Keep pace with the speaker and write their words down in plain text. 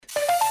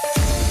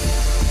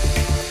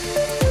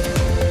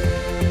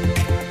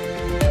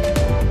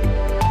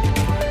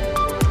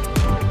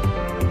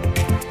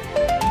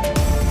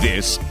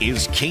This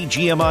is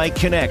KGMI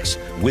Connects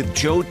with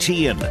Joe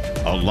Tian,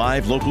 a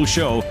live local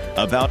show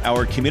about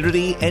our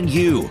community and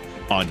you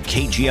on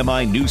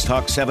KGMI News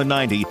Talk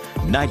 790,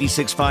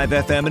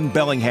 96.5 FM in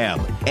Bellingham,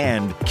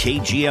 and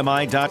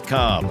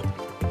KGMI.com.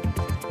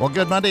 Well,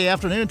 good Monday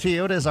afternoon to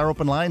you. It is our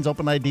Open Lines,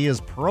 Open Ideas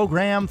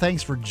program.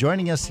 Thanks for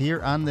joining us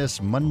here on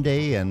this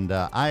Monday, and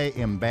I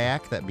am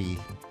back. That'd be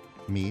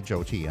me,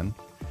 Joe Tian.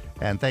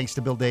 And thanks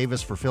to Bill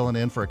Davis for filling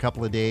in for a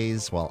couple of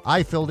days while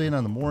I filled in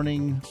on the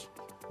mornings.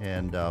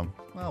 And,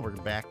 we're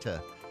back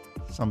to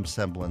some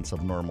semblance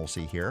of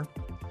normalcy here.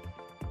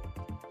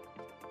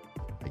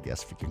 I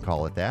guess if you can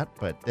call it that.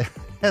 But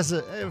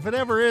if it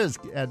ever is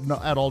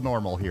at all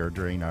normal here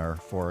during our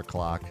 4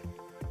 o'clock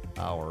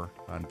hour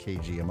on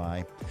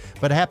KGMI.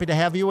 But happy to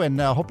have you and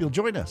hope you'll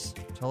join us.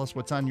 Tell us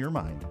what's on your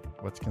mind,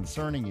 what's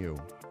concerning you.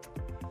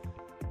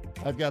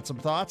 I've got some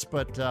thoughts,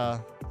 but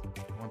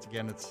once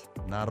again, it's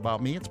not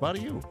about me, it's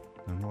about you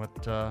and what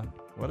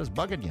is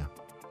bugging you.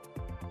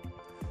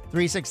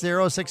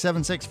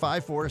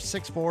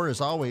 360-676-5464, as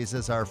always,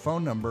 is our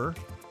phone number.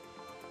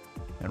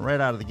 And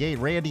right out of the gate,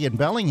 Randy in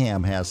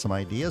Bellingham has some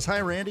ideas. Hi,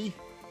 Randy.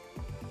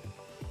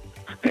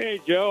 Hey,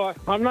 Joe.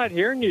 I'm not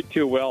hearing you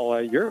too well.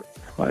 I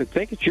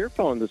think it's your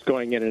phone that's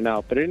going in and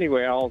out. But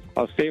anyway, I'll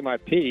say my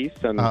piece,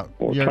 and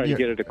we'll try to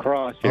get it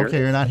across here. Okay,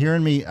 you're not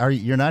hearing me.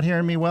 You're not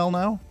hearing me well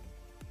now?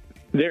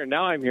 There,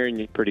 now I'm hearing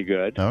you pretty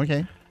good.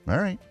 Okay. All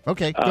right.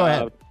 Okay, go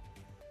ahead.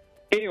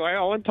 Anyway,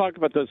 I want to talk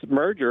about this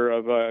merger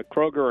of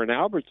Kroger and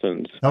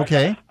Albertsons.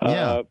 Okay,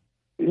 yeah.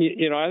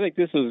 I think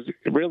this is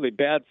really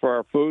bad for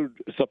our food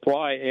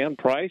supply and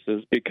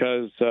prices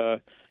because,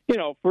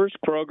 first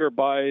Kroger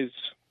buys,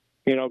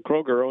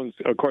 Kroger owns,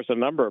 of course, a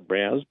number of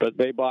brands, but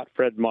they bought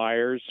Fred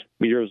Meyer's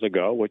years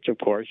ago, which, of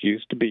course,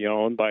 used to be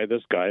owned by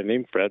this guy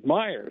named Fred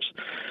Meyers.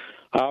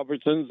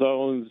 Albertsons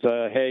owns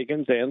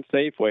Hagen's and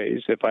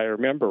Safeway's, if I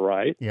remember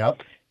right.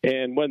 Yep.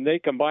 And when they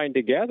combine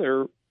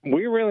together,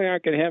 we really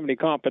aren't going to have any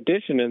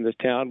competition in this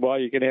town. Well,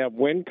 you can have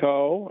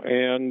Winco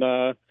and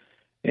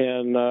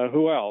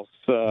who else?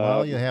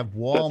 Well, you have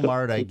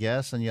Walmart, I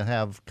guess, and you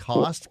have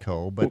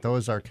Costco, but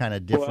those are kind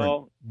of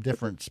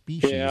different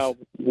species. Yeah,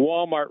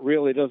 Walmart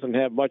really doesn't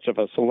have much of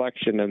a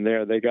selection in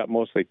there. They got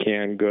mostly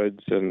canned goods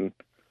and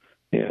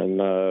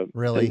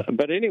really.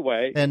 But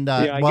anyway, and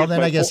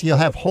I guess you'll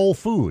have Whole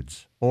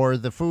Foods or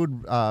the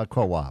food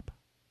co-op.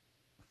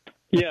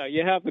 Yeah,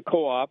 you have the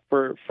co-op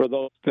for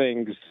those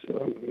things,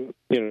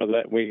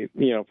 that we,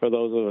 for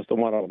those of us that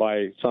want to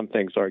buy some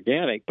things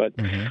organic. But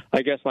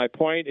I guess my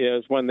point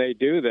is when they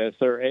do this,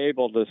 they're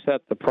able to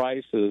set the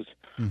prices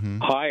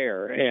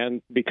higher.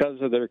 And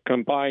because of their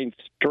combined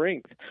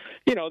strength,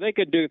 they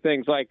could do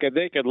things like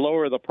they could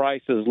lower the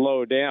prices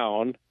low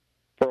down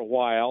for a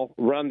while,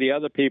 run the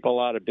other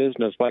people out of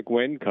business like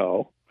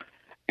Winco,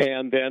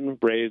 and then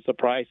raise the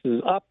prices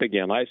up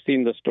again. I've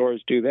seen the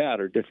stores do that,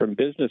 or different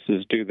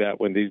businesses do that.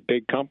 When these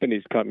big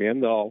companies come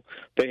in,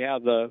 they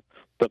have the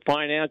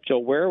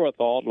financial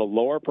wherewithal to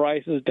lower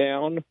prices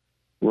down,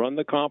 run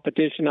the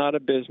competition out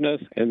of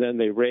business, and then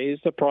they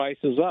raise the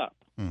prices up.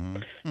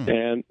 And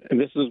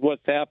this is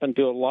what's happened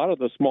to a lot of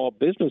the small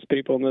business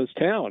people in this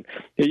town.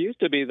 It used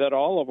to be that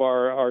all of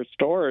our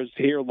stores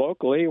here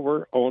locally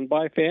were owned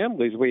by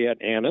families. We had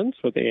Annans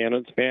with the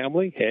Annans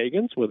family,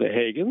 Hagen's with the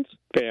Hagen's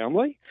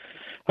family.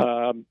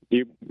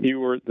 You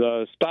were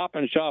the Stop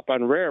and Shop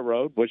on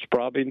Railroad, which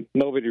probably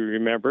nobody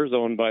remembers,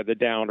 owned by the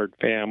Downard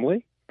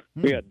family.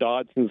 We had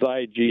Dodson's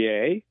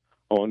IGA,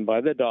 owned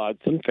by the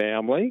Dodson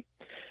family.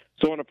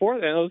 So and it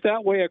was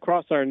that way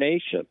across our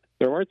nation.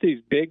 There weren't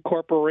these big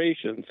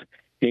corporations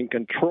in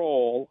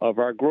control of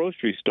our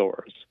grocery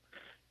stores.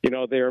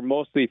 They are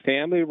mostly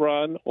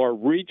family-run or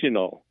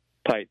regional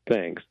type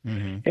things.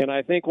 And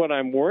I think what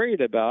I'm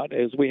worried about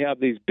is we have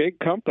these big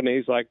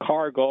companies like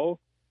Cargill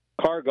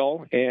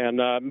and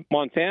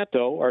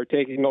Monsanto are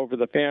taking over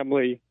the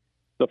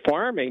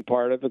farming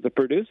part of it, the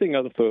producing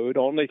of the food.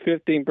 Only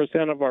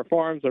 15% of our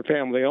farms are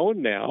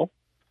family-owned now.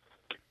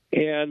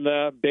 And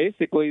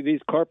basically, these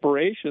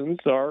corporations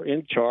are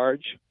in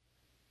charge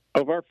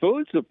of our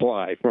food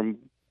supply, from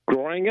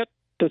growing it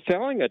to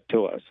selling it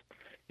to us.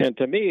 And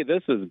to me,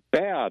 this is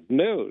bad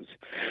news.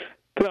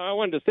 So I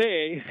wanted to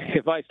say,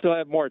 if I still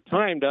have more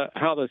time, to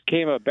how this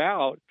came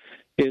about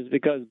is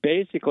because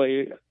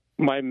basically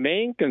my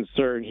main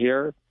concern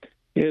here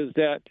is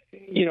that,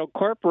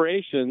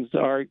 corporations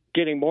are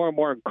getting more and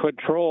more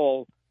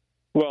control.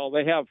 Well,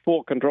 they have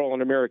full control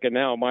in America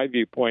now, my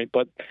viewpoint.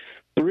 But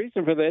the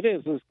reason for that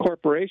is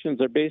corporations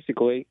are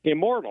basically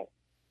immortal.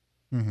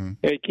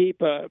 They keep,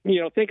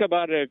 think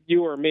about it if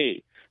you or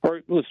me,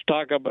 or let's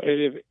talk about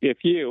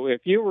if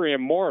you were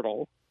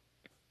immortal,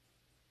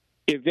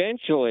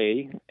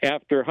 eventually,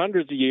 after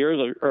hundreds of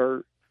years,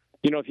 or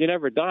if you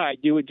never died,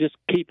 you would just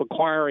keep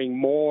acquiring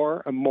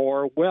more and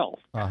more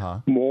wealth,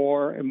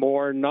 more and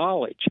more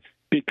knowledge,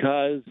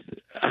 because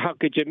how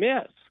could you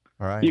miss?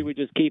 Right. You would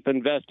just keep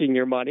investing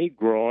your money,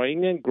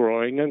 growing and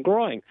growing and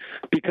growing.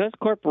 Because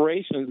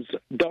corporations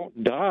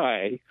don't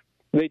die,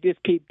 they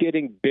just keep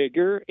getting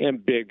bigger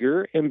and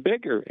bigger and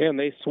bigger, and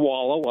they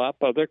swallow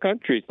up other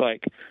countries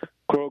like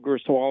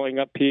Kroger swallowing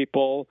up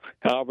people,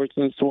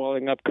 Albertsons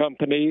swallowing up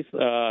companies.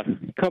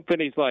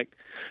 Companies like,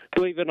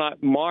 believe it or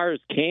not, Mars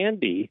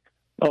Candy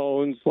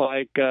owns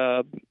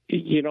a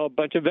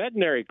bunch of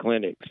veterinary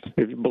clinics,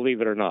 if you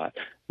believe it or not.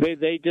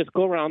 They just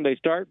go around, they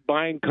start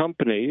buying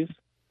companies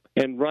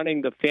and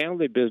running the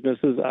family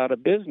businesses out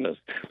of business.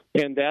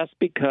 And that's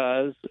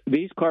because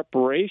these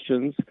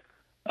corporations,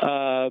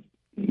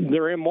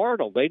 they're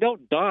immortal. They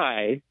don't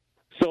die.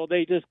 So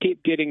they just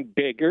keep getting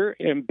bigger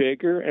and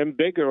bigger and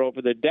bigger over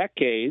the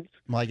decades.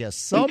 Well, I guess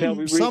some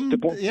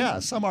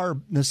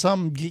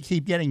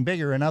keep getting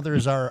bigger, and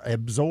others are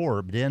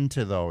absorbed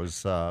into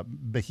those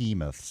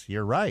behemoths.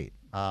 You're right.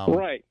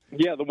 Right.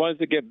 Yeah, the ones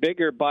that get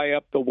bigger buy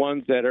up the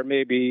ones that are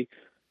maybe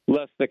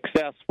less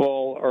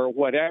successful or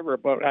whatever.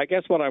 But I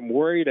guess what I'm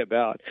worried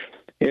about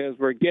is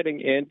we're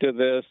getting into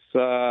this.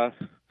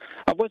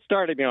 What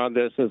started me on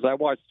this is I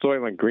watched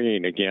Soylent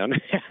Green again.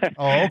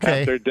 Oh,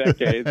 okay. After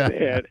decades,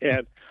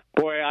 and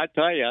boy, I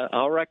tell you,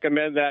 I'll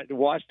recommend that.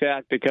 Watch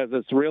that because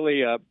it's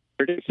really a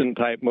prediction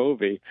type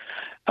movie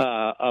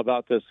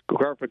about this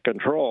corporate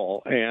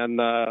control.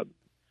 And I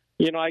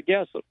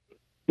guess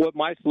what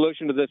my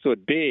solution to this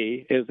would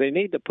be is they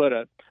need to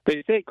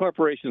they say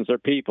corporations are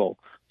people,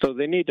 so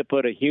they need to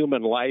put a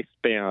human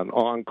lifespan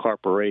on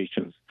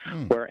corporations,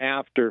 where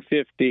after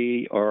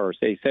 50 or,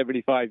 say,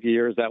 75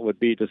 years, that would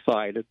be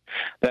decided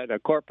that a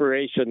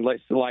corporation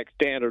like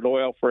Standard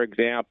Oil, for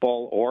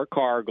example, or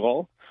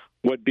Cargill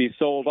would be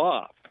sold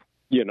off,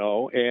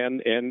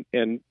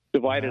 and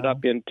divided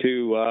up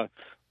into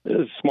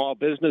small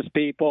business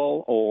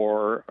people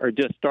or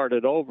just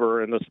started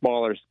over in a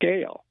smaller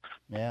scale.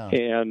 Yeah.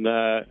 And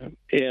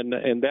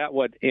that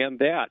would end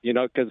that,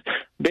 because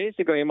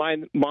basically in my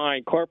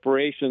mind,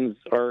 corporations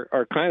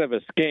are kind of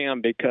a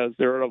scam because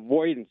they're an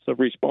avoidance of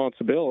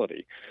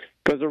responsibility.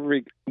 Because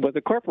with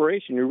a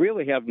corporation, you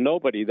really have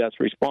nobody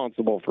that's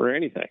responsible for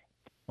anything.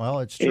 Well,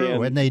 it's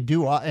true, and they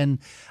do, and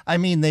I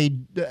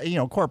mean,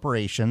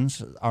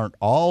 corporations aren't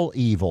all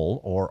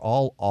evil or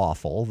all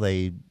awful.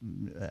 They,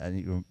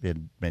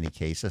 in many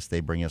cases,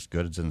 they bring us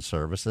goods and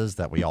services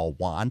that we all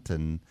want,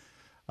 and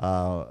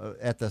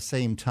at the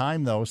same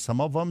time, though,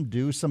 some of them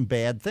do some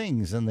bad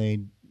things, and they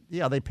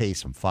pay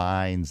some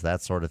fines,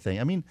 that sort of thing.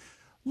 I mean,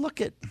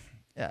 look at,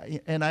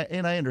 and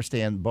I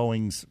understand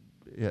Boeing's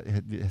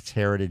its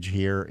heritage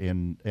here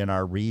in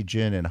our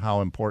region and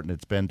how important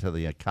it's been to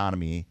the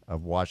economy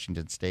of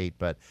Washington State.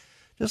 But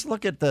just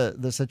look at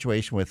the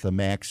situation with the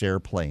MAX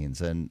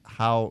airplanes and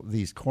how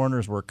these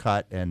corners were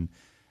cut. And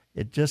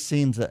it just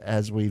seems that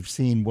as we've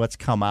seen what's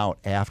come out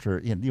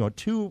after,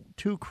 two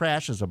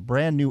crashes of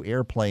brand new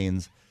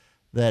airplanes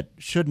that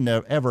shouldn't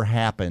have ever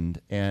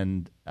happened.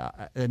 And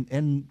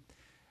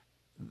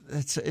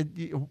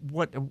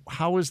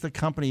how is the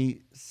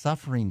company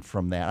suffering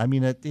from that? I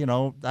mean,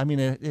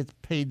 it's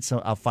paid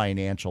a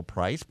financial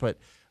price, but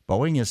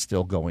Boeing is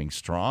still going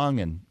strong,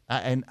 and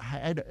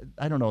I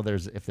don't know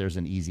if there's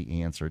an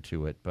easy answer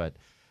to it, but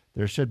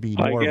there should be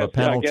more of a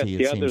penalty. I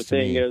guess the other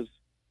thing is,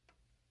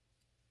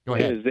 go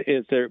ahead.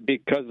 Is there,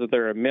 because of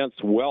their immense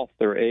wealth,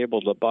 they're able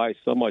to buy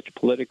so much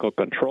political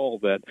control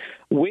that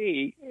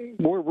we're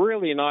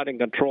really not in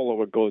control of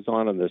what goes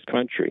on in this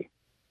country,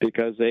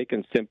 because they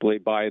can simply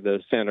buy the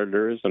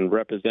senators and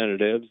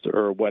representatives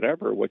or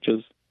whatever, which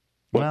is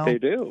what they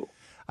do.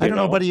 I don't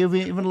know, but you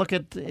even look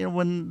at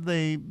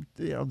when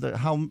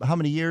how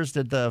many years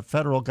did the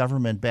federal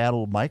government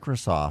battle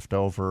Microsoft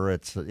over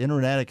its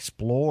Internet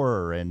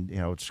Explorer and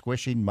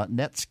squishing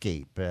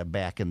Netscape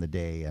back in the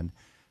day, and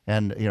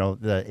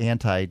the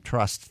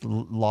antitrust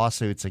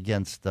lawsuits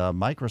against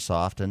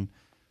Microsoft, and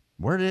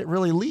where did it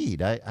really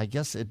lead? I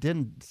guess it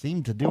didn't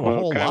seem to do a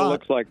whole lot. It kind of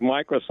looks like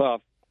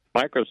Microsoft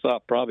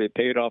probably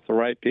paid off the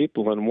right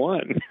people and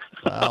won.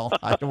 Well,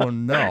 I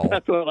don't know.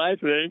 That's what I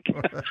think.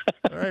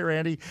 All right,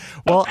 Randy.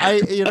 Well,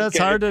 it's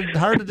hard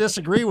to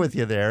disagree with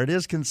you there. It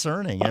is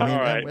concerning. I mean,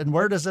 right. And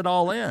where does it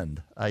all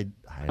end? I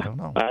don't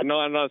know. I know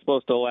I'm not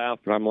supposed to laugh,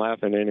 but I'm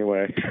laughing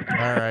anyway.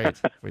 All right.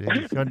 If we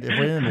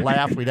didn't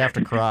laugh, we'd have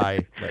to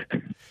cry. But,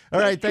 all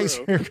right. Thanks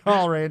for your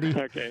call, Randy.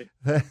 Okay.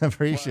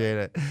 Appreciate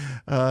it.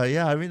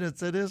 Yeah. I mean,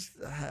 it is.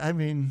 I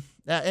mean,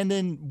 and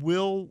then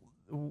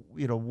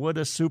would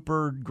a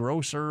super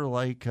grocer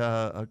like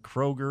a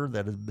Kroger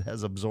that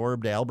has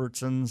absorbed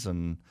Albertsons,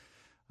 and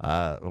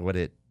would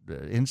it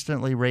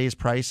instantly raise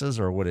prices,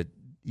 or would it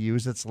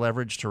use its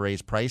leverage to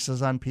raise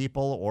prices on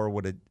people, or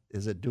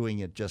is it doing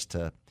it just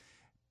to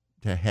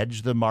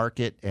hedge the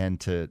market and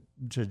to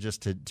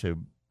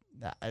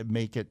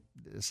make it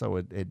so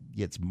it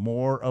gets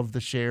more of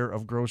the share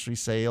of grocery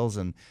sales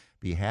and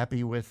be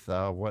happy with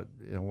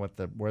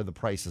where the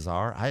prices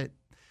are?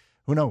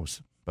 Who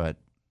knows? But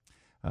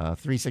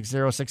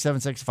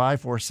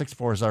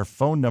 360-676-5464 is our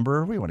phone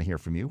number. We want to hear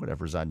from you,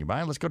 whatever's on your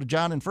mind. Let's go to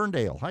John in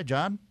Ferndale. Hi,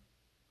 John.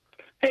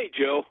 Hey,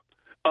 Joe.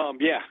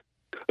 Yeah,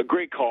 a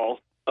great call.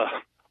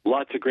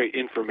 Lots of great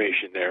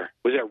information there.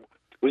 Was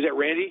that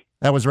Randy?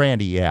 That was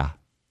Randy. Yeah.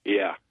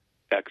 Yeah.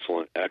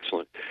 Excellent. I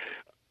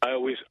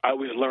always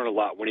learn a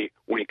lot when he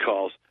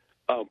calls.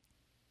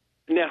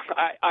 Now,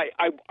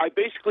 I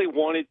basically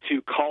wanted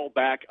to call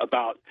back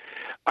about,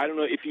 I don't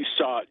know if you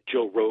saw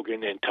Joe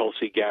Rogan and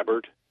Tulsi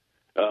Gabbard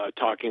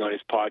talking on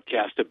his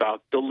podcast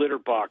about the litter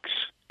box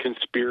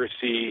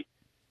conspiracy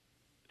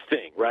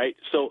thing, right?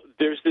 So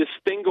there's this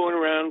thing going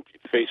around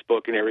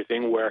Facebook and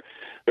everything where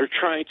they're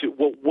trying to,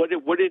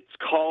 what it's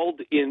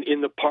called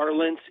in the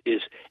parlance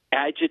is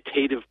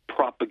agitative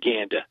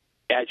propaganda,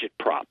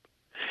 agitprop.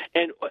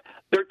 And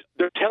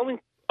they're telling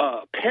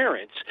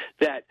parents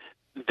that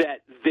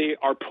they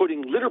are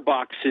putting litter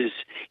boxes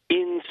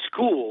in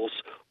schools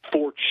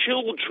for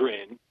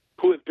children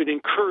who have been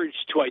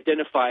encouraged to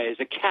identify as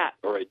a cat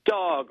or a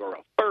dog or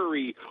a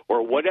furry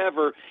or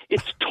whatever.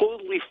 It's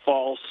totally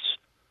false.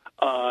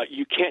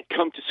 You can't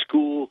come to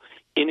school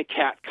in a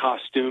cat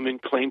costume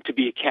and claim to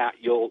be a cat.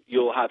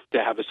 You'll have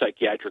to have a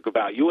psychiatric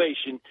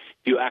evaluation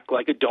if you act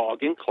like a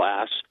dog in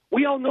class.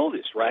 We all know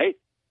this, right?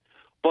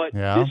 But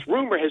this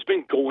rumor has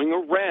been going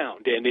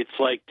around, and it's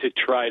like to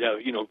try to,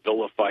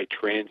 vilify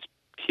trans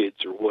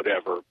kids or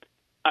whatever.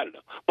 I don't know.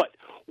 But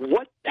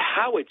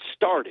how it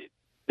started,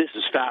 this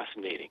is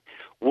fascinating,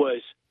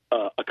 was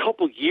a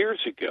couple years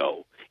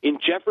ago in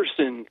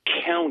Jefferson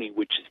County,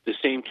 which is the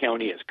same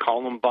county as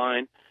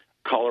Columbine,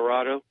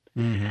 Colorado.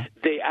 Mm-hmm.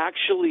 They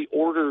actually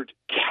ordered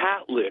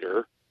cat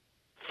litter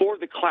for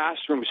the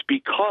classrooms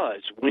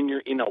because when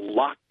you're in a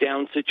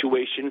lockdown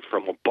situation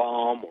from a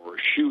bomb or a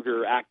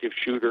shooter, active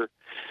shooter,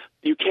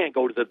 you can't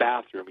go to the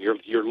bathroom.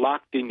 You're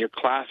locked in your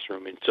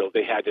classroom, and so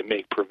they had to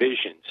make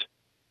provisions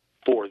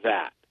for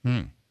that.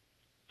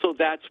 So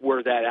that's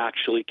where that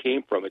actually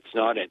came from. It's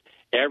not an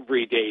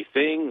everyday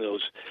thing.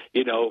 Those,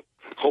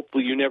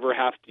 hopefully you never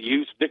have to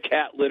use the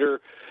cat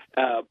litter.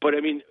 But,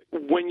 I mean,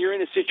 when you're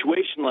in a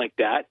situation like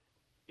that,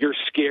 you're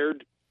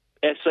scared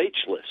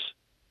SH-less.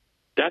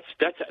 That's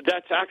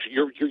actually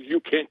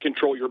you can't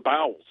control your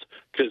bowels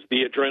because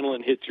the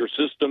adrenaline hits your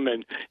system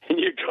and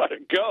you gotta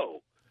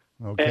go.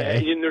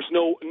 Okay. And there's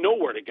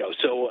nowhere to go.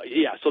 So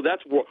so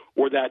that's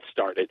where that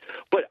started.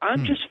 But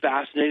I'm just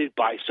fascinated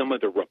by some of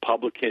the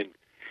Republican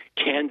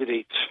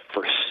candidates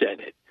for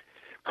Senate.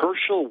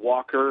 Herschel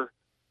Walker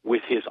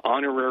with his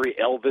honorary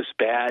Elvis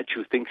badge,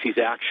 who thinks he's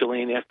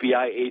actually an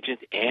FBI agent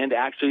and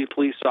actually a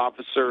police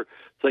officer.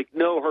 It's like,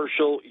 no,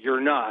 Herschel,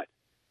 you're not.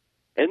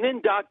 And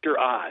then Dr.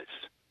 Oz.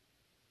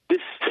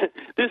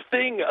 This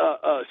thing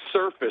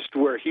surfaced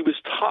where he was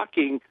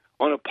talking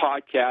on a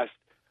podcast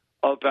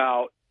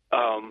about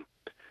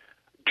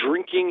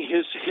drinking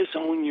his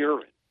own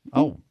urine.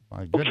 Oh,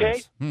 my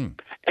goodness. Okay?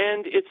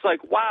 And it's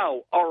like,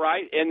 wow, all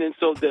right. And then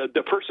so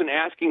the person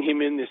asking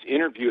him in this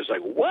interview is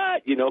like,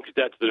 what? Because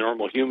that's the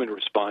normal human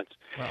response.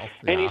 Well,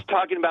 yeah. And he's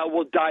talking about,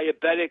 well,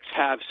 diabetics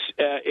have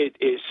it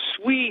is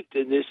sweet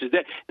and this is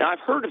that. Now, I've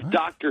heard of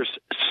doctors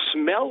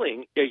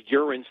smelling a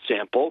urine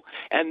sample,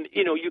 and,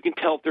 you can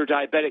tell if they're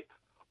diabetic.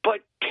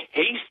 But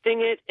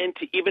tasting it and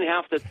to even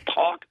have to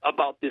talk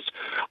about this,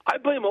 I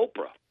blame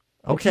Oprah.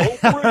 Okay.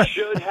 Oprah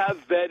should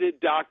have vetted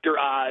Dr.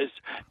 Oz,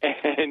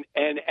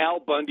 and Al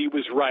Bundy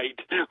was right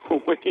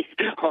when he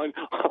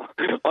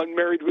on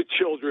Married with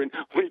Children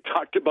when he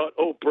talked about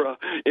Oprah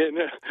in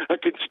a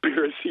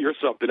conspiracy or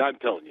something. I'm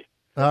telling you.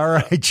 All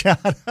right, John.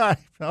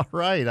 All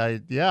right.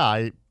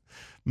 I'm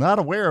not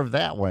aware of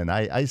that one.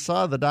 I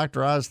saw the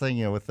Dr. Oz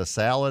thing with the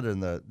salad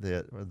and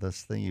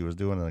this thing he was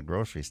doing in the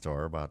grocery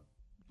store about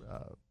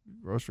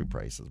grocery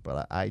prices,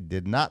 but I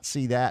did not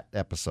see that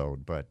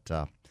episode.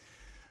 But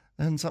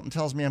and something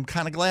tells me I'm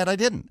kind of glad I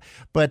didn't.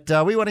 But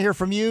we want to hear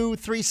from you,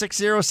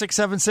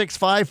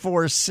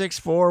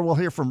 360-676-5464. We'll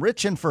hear from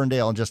Rich in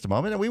Ferndale in just a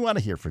moment, and we want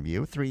to hear from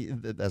you.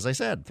 As I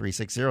said,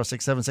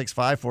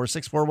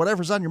 360-676-5464.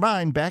 Whatever's on your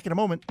mind, back in a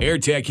moment.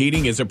 AirTech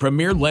Heating is a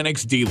premier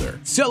Lennox dealer,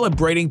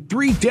 celebrating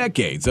 3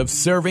 decades of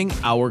serving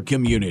our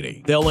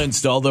community. They'll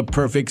install the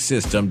perfect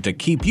system to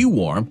keep you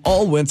warm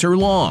all winter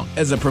long.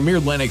 As a premier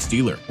Lennox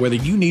dealer, whether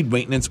you need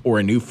maintenance or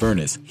a new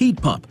furnace, heat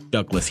pump,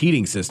 ductless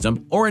heating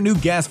system, or a new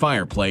gas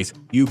fireplace,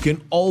 you can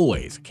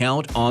always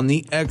count on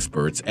the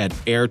experts at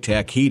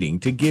AirTech Heating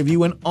to give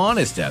you an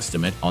honest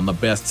estimate on the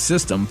best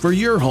system for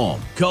your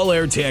home. Call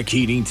AirTech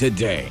Heating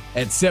today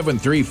at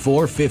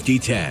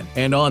 734-5010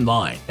 and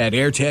online at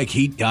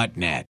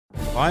airtechheat.net.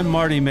 I'm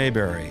Marty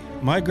Mayberry.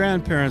 My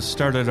grandparents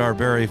started our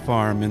berry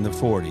farm in the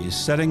 40s,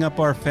 setting up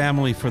our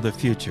family for the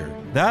future.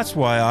 That's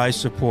why I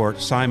support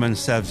Simon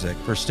Sevcik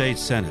for State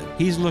Senate.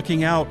 He's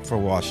looking out for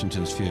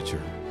Washington's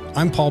future.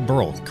 I'm Paul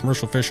Burrell,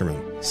 commercial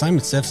fisherman. Simon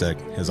Sevcik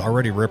has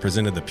already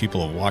represented the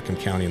people of Whatcom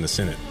County in the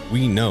Senate.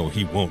 We know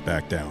he won't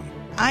back down.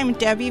 I'm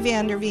Debbie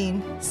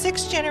Vanderveen.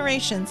 6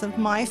 generations of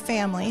my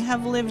family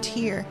have lived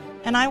here,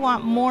 and I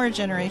want more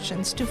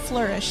generations to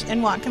flourish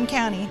in Whatcom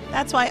County.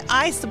 That's why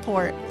I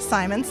support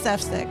Simon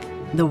Sevcik.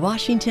 The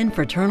Washington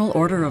Fraternal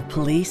Order of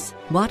Police,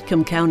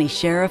 Whatcom County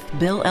Sheriff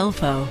Bill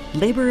Elfo,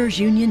 Laborers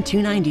Union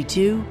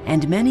 292,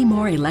 and many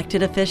more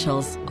elected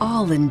officials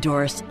all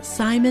endorse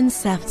Simon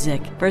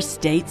Sevcik for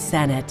State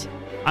Senate.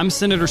 I'm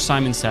Senator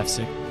Simon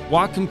Sevcik.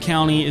 Whatcom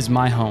County is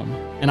my home,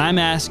 and I'm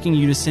asking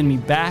you to send me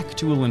back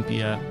to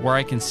Olympia where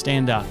I can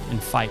stand up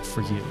and fight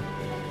for you.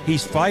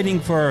 He's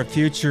fighting for our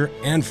future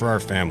and for our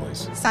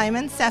families.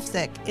 Simon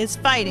Sefzik is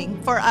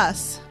fighting for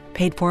us.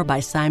 Paid for by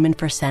Simon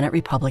for Senate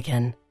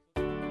Republican.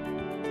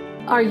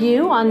 Are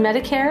you on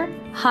Medicare?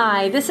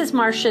 Hi, this is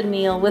Marcia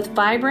Neal with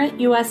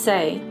Vibrant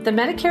USA. The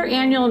Medicare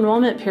annual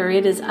enrollment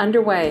period is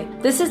underway.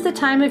 This is the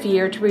time of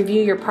year to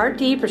review your Part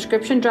D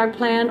prescription drug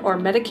plan or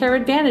Medicare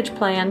Advantage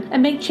plan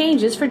and make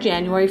changes for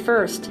January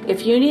 1st.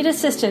 If you need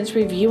assistance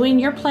reviewing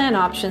your plan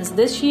options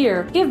this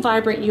year, give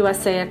Vibrant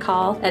USA a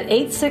call at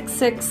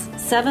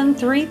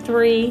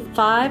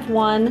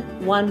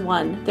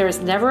 866-733-5111. There is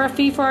never a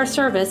fee for our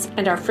service,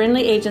 and our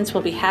friendly agents will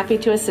be happy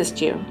to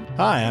assist you.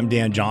 Hi, I'm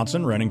Dan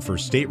Johnson, running for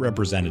state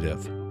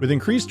representative. With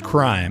increased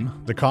crime,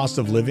 the cost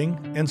of living,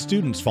 and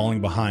students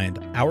falling behind,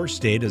 our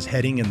state is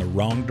heading in the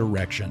wrong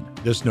direction.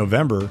 This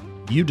November,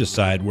 you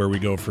decide where we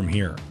go from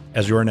here.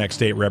 As your next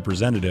state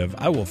representative,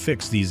 I will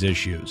fix these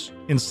issues.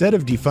 Instead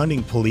of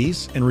defunding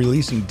police and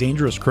releasing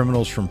dangerous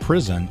criminals from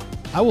prison,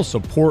 I will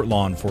support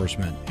law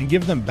enforcement and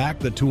give them back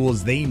the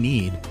tools they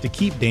need to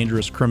keep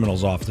dangerous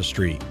criminals off the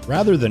street,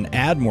 rather than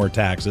add more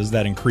taxes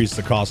that increase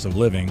the cost of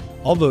living,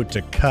 I'll vote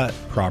to cut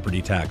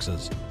property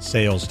taxes,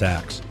 sales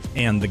tax,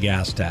 and the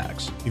gas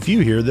tax. If you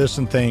hear this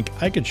and think,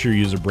 I could sure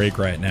use a break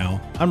right now,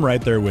 I'm right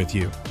there with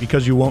you,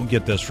 because you won't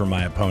get this from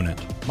my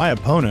opponent. My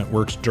opponent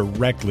works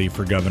directly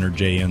for Governor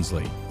Jay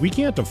Inslee. We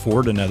can't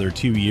afford another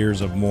 2 years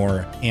of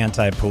more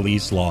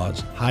anti-police laws,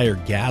 higher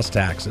gas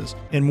taxes,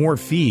 and more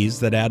fees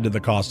that add to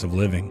the cost of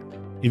living.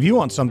 If you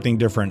want something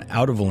different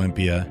out of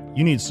Olympia,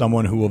 you need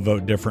someone who will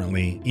vote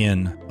differently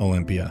in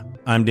Olympia.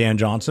 I'm Dan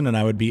Johnson, and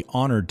I would be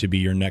honored to be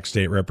your next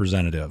state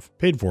representative.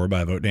 Paid for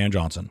by Vote Dan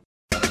Johnson.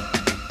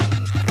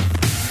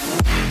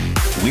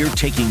 We're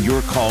taking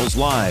your calls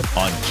live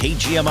on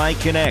KGMI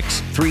Connects,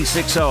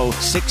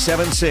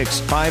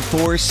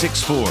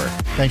 360-676-5464.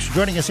 Thanks for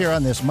joining us here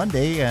on this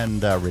Monday,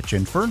 and Rich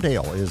in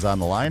Ferndale is on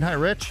the line. Hi,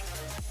 Rich.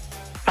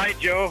 Hi,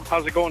 Joe.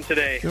 How's it going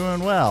today?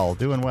 Doing well,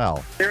 doing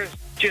well. There's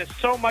just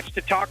so much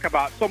to talk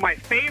about. So my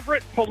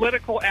favorite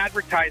political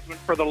advertisement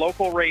for the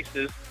local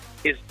races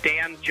is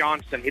Dan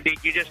Johnson.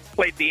 You just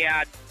played the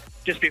ad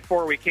just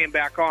before we came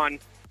back on.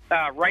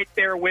 Right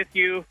there with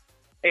you.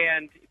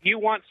 And if you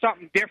want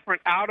something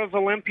different out of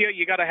Olympia,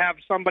 you got to have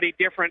somebody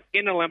different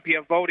in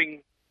Olympia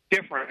voting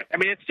different. I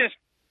mean, it's just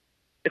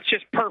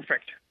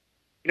perfect.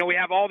 You know, we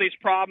have all these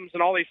problems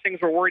and all these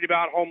things we're worried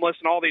about, homeless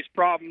and all these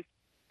problems.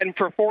 And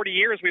for 40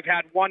 years, we've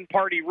had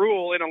one-party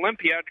rule in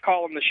Olympia to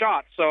call them the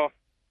shots. So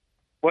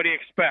what do you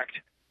expect?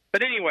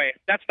 But anyway,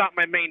 that's not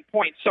my main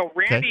point. So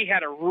Randy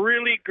had a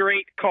really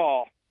great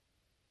call.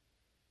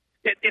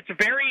 It's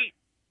very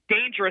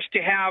dangerous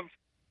to have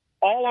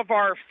all of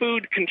our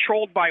food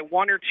controlled by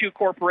one or two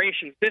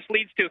corporations. This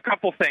leads to a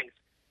couple things.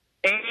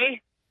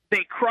 A,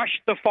 they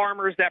crush the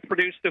farmers that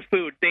produce the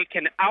food. They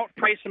can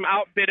outprice them,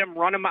 outbid them,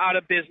 run them out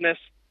of business,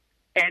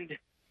 and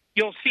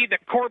you'll see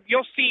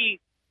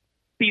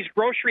these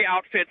grocery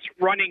outfits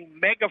running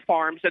mega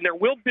farms, and there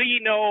will be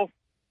no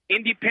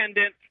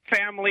independent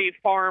family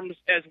farms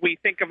as we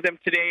think of them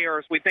today or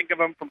as we think of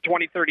them from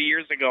 20, 30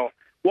 years ago.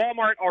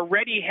 Walmart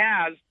already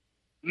has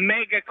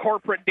mega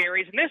corporate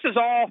dairies, and this is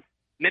all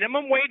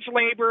minimum wage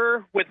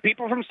labor with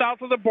people from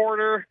south of the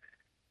border.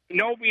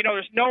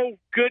 There's no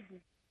good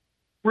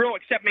rule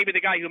except maybe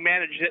the guy who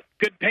managed it,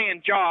 good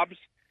paying jobs.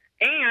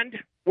 And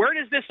where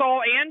does this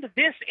all end?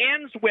 This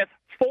ends with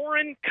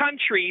foreign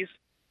countries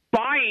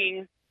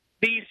buying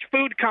these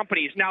food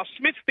companies. Now,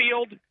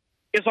 Smithfield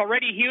is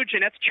already huge,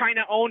 and that's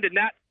China-owned, and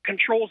that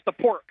controls the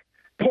pork.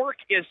 Pork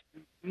is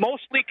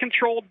mostly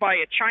controlled by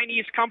a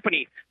Chinese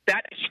company.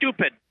 That is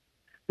stupid.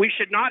 We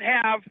should not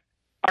have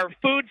our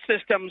food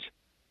systems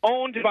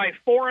owned by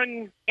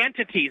foreign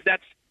entities.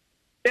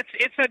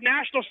 It's a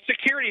national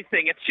security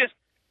thing. It's just,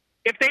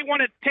 if they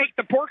want to take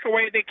the pork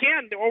away, they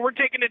can. Well, we're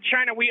taking it to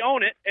China. We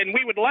own it, and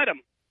we would let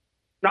them.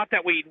 Not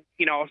that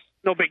it's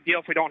no big deal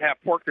if we don't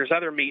have pork. There's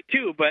other meat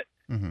too, but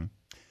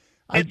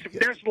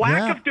there's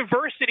lack of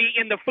diversity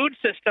in the food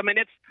system, and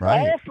it's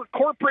all for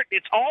corporate.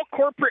 It's all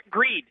corporate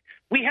greed.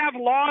 We have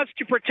laws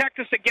to protect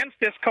us against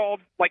this called,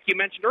 like you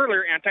mentioned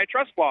earlier,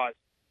 antitrust laws.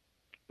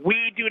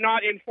 We do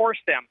not enforce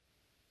them.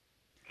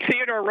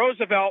 Theodore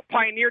Roosevelt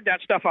pioneered that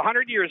stuff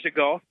 100 years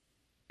ago,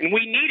 and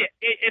we need it.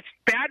 It's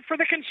bad for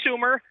the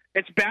consumer.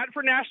 It's bad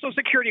for national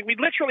security. We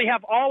literally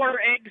have all our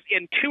eggs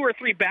in 2 or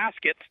 3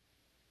 baskets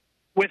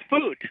with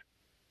food,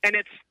 and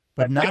it's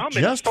not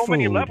just so food.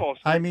 Many levels.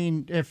 I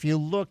mean, if you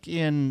look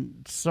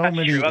in so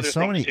many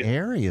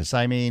areas,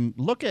 I mean,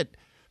 look at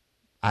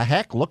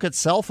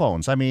cell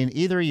phones. I mean,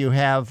 either you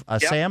have a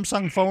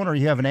Samsung phone or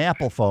you have an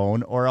Apple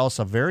phone, or else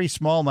a very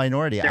small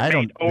minority. They're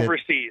made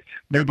overseas.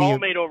 They're all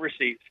made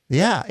overseas.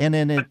 Yeah,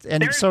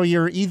 so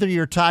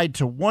you're tied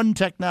to one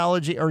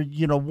technology or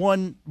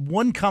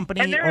one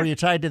company, or you're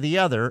tied to the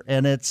other,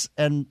 it's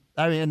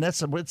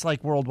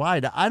like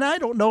worldwide. And I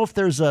don't know if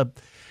there's there's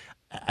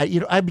 3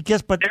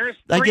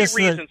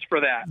 reasons for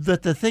that.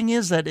 The thing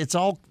is that it's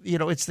all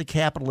it's the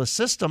capitalist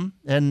system,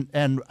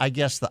 and I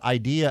guess the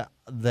idea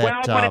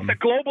but it's a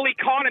global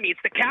economy. It's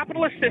the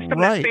capitalist system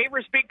that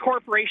favors big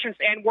corporations,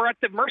 and we're at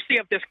the mercy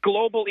of this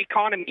global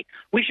economy.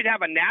 We should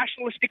have a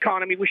nationalist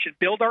economy. We should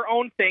build our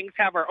own things,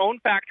 have our own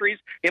factories,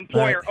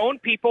 employ our own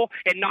people,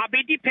 and not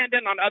be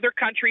dependent on other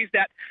countries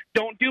that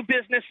don't do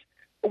business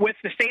with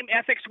the same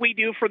ethics we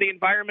do for the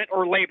environment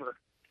or labor.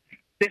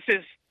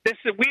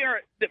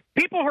 The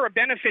people who are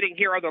benefiting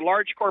here are the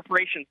large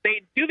corporations.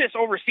 They do this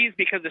overseas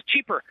because it's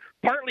cheaper,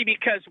 partly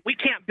because we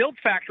can't build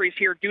factories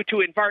here due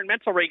to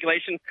environmental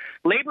regulations.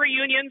 Labor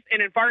unions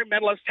and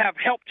environmentalists have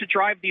helped to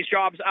drive these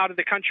jobs out of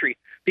the country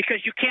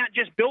because you can't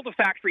just build a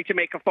factory to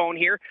make a phone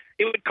here.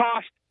 It would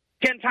cost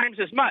 10 times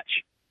as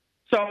much.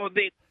 So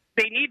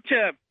they need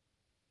to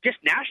just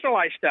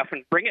nationalize stuff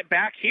and bring it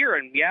back here.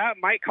 And, it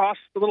might cost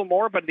a little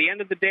more, but at the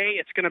end of the day,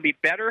 it's going to be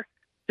better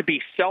to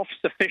be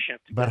self-sufficient.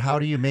 But how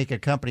do you make a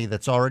company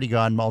that's already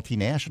gone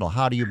multinational?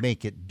 How do you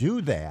make it do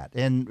that?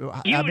 And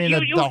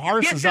the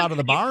horse is out of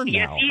the barn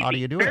now. Easy. How do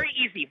you do very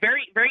it? Easy,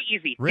 very, very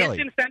easy. Really?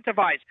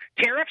 Disincentivize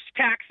tariffs,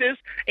 taxes,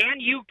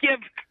 and you give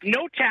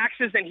no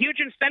taxes and huge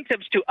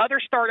incentives to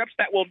other startups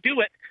that will do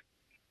it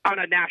on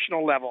a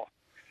national level.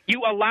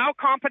 You allow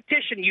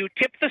competition. You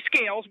tip the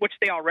scales, which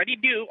they already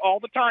do all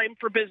the time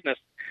for business,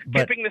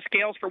 tipping the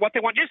scales for what they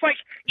want. Just like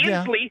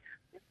Inslee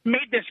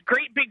made this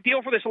great big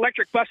deal for this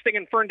electric bus thing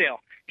in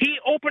Ferndale. He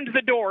opened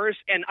the doors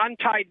and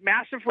untied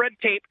massive red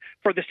tape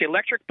for this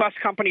electric bus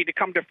company to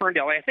come to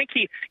Ferndale. I think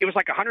it was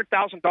like a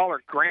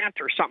 $100,000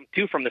 grant or something,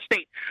 too, from the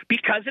state,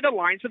 because it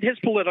aligns with his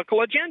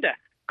political agenda,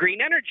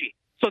 green energy.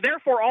 So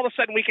therefore, all of a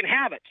sudden, we can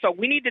have it. So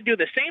we need to do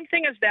the same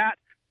thing as that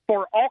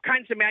for all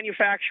kinds of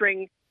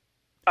manufacturing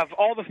of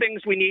all the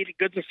things we need,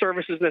 goods and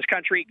services in this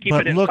country. Keep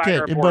it inside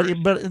our borders.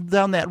 But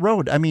down that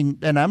road, I mean,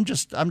 and I'm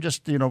just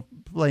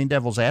playing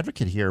devil's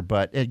advocate here,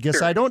 but I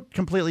guess I don't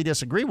completely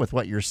disagree with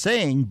what you're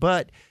saying,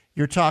 but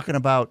you're talking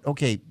about,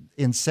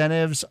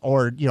 incentives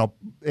or,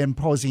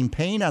 imposing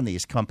pain on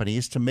these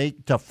companies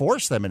to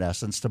force them, in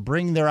essence, to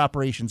bring their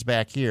operations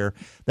back here.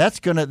 The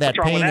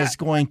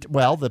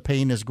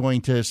pain is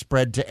going to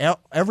spread to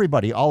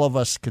everybody, all of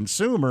us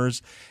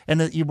consumers.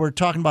 And we're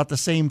talking about the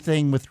same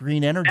thing with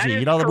green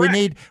energy.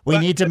 We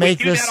need to make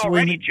this.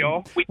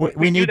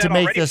 We need to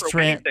make this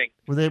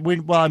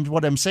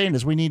what I'm saying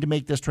is we need to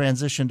make this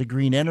transition to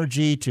green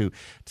energy, to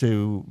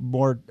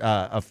more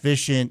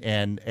efficient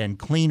and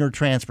cleaner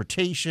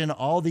transportation,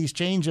 all these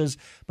changes.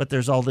 But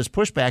there's all this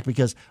pushback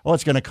because,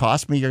 it's going to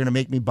cost me. You're going to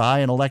make me buy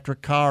an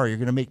electric car. You're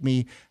going to make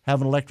me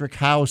have an electric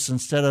house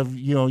instead of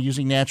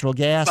using natural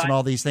gas and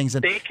all these things.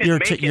 And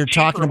you're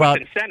talking about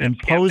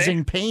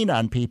imposing pain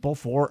on people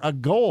for a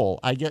goal.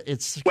 I get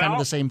it's kind of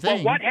the same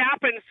thing. Well,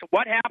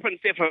 what happens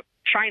if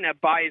China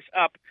buys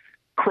up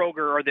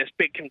Kroger or this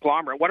big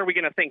conglomerate? What are we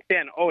going to think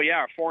then? Oh,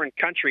 yeah, a foreign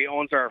country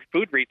owns our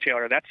food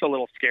retailer. That's a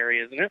little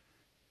scary, isn't it?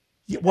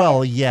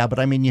 Well, yeah, but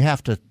I mean, you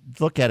have to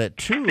look at it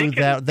too.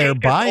 That they're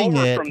buying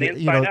it.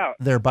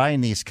 They're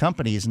buying these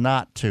companies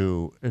not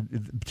to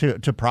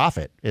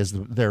profit is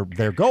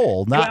their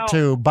goal, not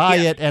to buy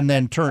it and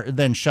then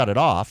shut it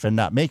off and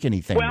not make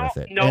anything with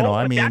it.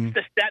 No, they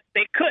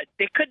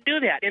could do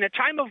that in a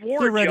time of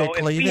war.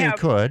 Theoretically, Joe, they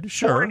could.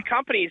 Sure, foreign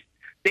companies,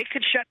 they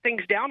could shut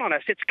things down on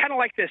us. It's kind of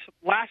like this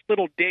last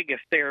little dig. If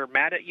they're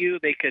mad at you,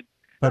 they could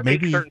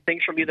take certain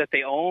things from you that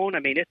they own. I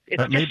mean,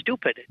 it's just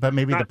stupid. But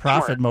maybe the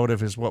profit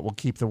motive is what will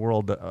keep the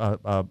world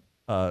a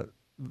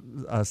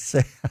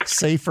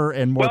safer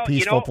and more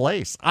peaceful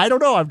place. I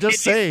don't know. I'm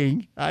just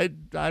saying. Here's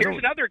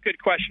another good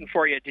question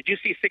for you. Did you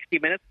see 60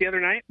 Minutes the other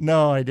night?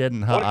 No, I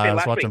didn't. I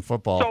was watching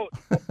football.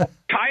 So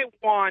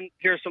Taiwan,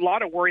 there's a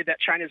lot of worry that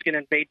China's going to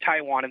invade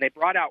Taiwan, and they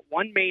brought out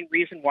one main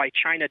reason why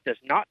China does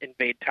not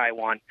invade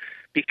Taiwan,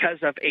 because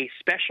of a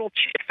special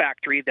chip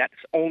factory that's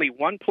only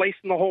one place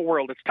in the whole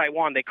world. It's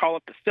Taiwan. They call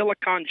it the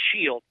Silicon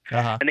Shield.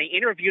 And they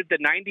interviewed the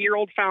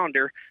 90-year-old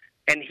founder,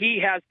 and he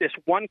has this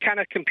one kind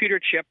of computer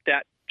chip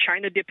that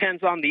China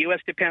depends on, the U.S.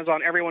 depends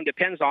on, everyone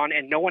depends on,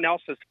 and no one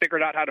else has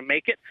figured out how to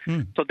make it.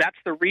 So that's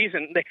the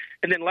reason.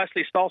 And then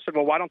Leslie Stahl said,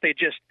 well, why don't they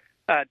just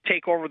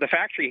take over the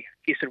factory?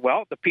 He said,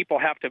 well, the people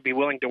have to be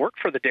willing to work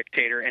for the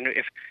dictator, and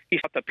if he's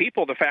not the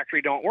people, the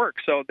factory don't work.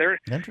 So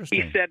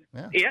he said,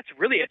 it's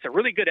a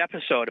really good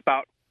episode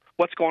about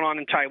what's going on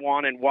in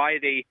Taiwan and why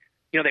they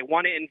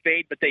want to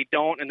invade, but they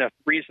don't, and the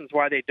reasons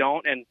why they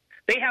don't. And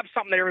they have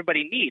something that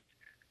everybody needs.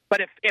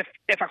 But if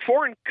a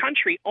foreign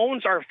country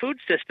owns our food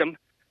system,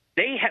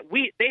 they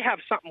have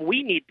something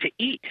we need to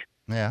eat.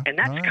 Yeah. And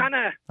that's kind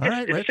of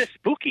it's just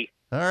spooky.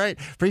 All right.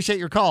 Appreciate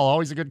your call.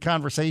 Always a good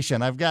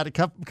conversation. I've got a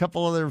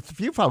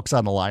few folks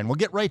on the line. We'll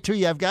get right to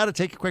you. I've got to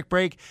take a quick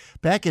break.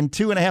 Back in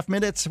 2.5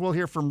 minutes, we'll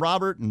hear from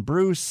Robert and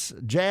Bruce,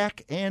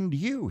 Jack, and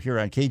you here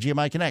on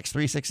KGMI Connects,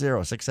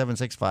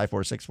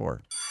 360-676-5464.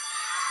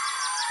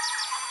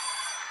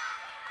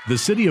 The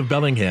City of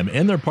Bellingham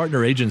and their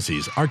partner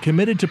agencies are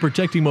committed to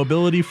protecting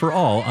mobility for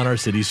all on our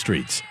city's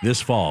streets. This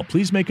fall,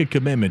 please make a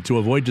commitment to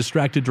avoid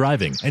distracted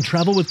driving and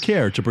travel with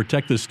care to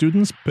protect the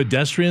students,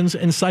 pedestrians,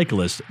 and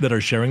cyclists that are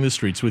sharing the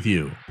streets with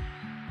you.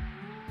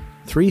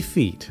 3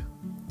 feet,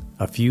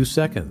 a few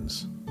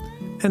seconds,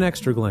 an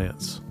extra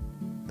glance.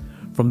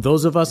 From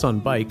those of us on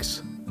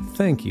bikes,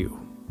 thank you.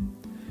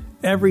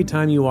 Every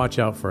time you watch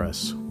out for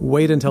us,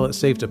 wait until it's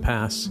safe to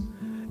pass,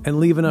 and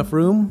leave enough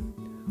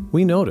room,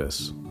 we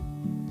notice.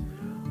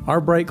 Our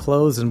bright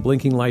clothes and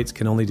blinking lights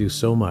can only do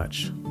so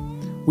much.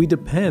 We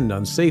depend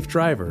on safe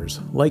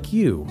drivers like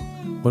you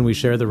when we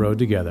share the road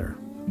together.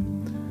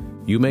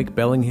 You make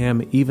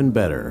Bellingham even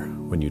better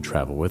when you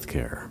travel with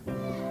care.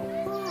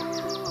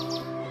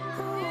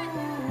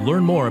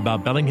 Learn more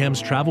about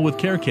Bellingham's Travel with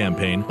Care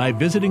campaign by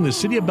visiting the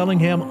City of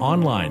Bellingham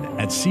online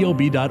at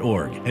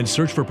cob.org and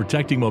search for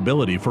Protecting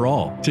Mobility for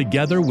All.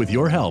 Together, with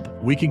your help,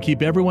 we can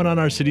keep everyone on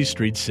our city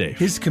streets safe.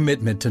 His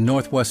commitment to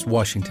Northwest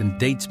Washington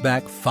dates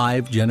back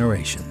 5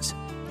 generations.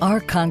 Our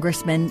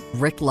Congressman,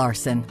 Rick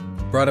Larson.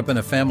 Brought up in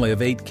a family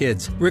of 8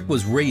 kids, Rick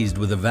was raised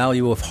with the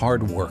value of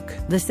hard work.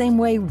 The same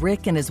way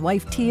Rick and his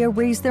wife Tia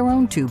raised their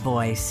own 2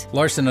 boys.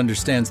 Larson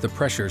understands the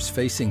pressures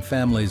facing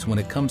families when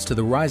it comes to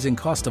the rising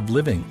cost of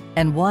living.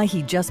 And why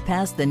he just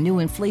passed the new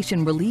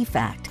Inflation Relief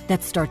Act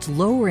that starts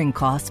lowering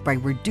costs by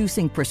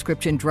reducing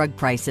prescription drug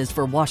prices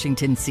for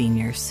Washington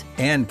seniors.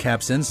 And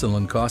caps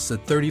insulin costs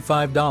at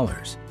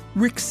 $35.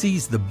 Rick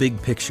sees the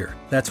big picture.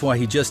 That's why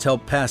he just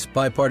helped pass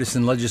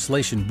bipartisan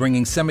legislation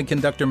bringing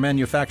semiconductor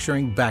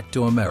manufacturing back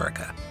to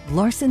America.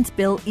 Larson's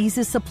bill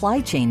eases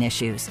supply chain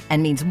issues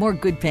and means more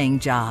good-paying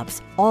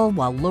jobs, all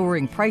while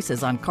lowering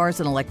prices on cars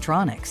and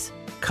electronics.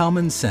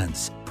 Common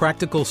sense,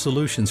 practical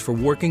solutions for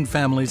working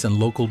families and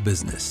local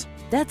business.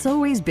 That's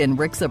always been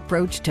Rick's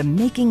approach to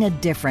making a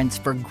difference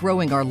for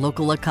growing our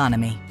local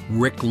economy.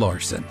 Rick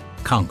Larson,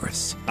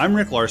 Congress. I'm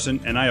Rick Larson,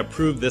 and I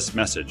approve this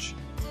message.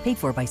 Paid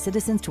for by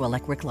citizens to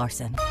elect Rick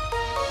Larson.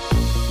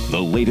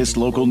 The latest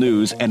local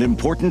news and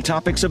important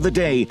topics of the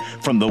day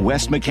from the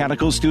West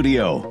Mechanical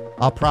Studio.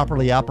 A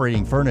properly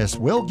operating furnace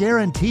will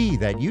guarantee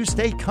that you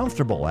stay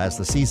comfortable as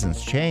the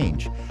seasons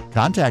change.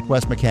 Contact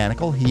West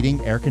Mechanical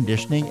Heating, Air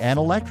Conditioning, and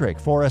Electric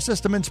for a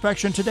system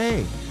inspection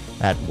today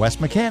at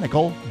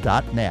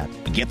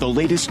westmechanical.net. Get the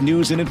latest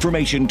news and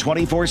information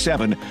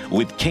 24/7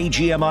 with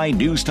KGMI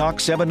News Talk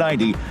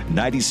 790,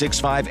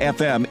 96.5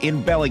 FM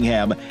in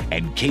Bellingham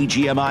and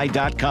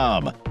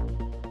KGMI.com.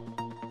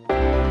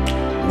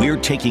 We're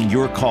taking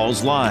your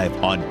calls live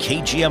on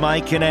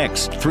KGMI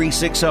Connects,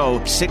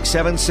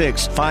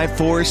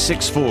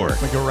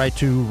 360-676-5464. We go right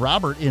to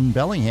Robert in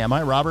Bellingham.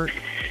 Hi, Robert.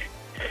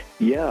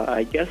 Yeah,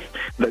 I guess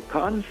the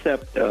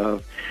concept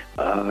of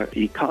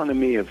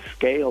economy of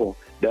scale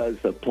does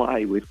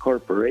apply with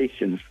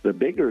corporations. The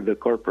bigger the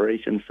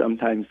corporation,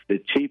 sometimes the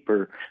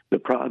cheaper the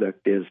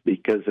product is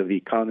because of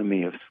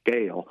economy of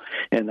scale.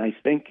 And I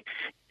think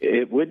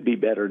it would be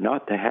better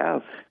not to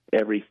have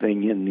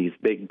everything in these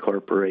big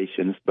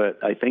corporations, but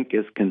I think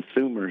as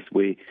consumers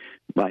we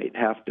might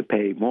have to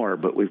pay more,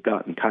 but we've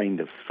gotten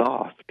kind of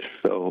soft.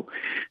 So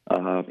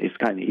it's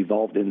kind of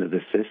evolved into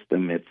the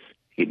system it's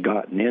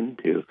gotten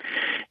into.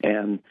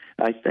 And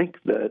I think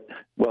that,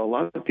 well, a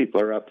lot of people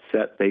are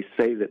upset. They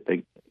say that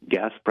the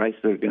gas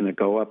prices are going to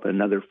go up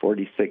another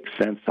 46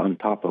 cents on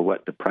top of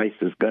what the price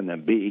is going to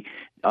be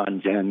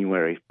on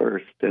January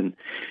 1st. And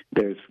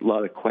there's a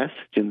lot of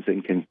questions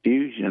and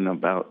confusion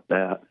about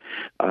that.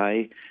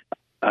 I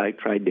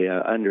tried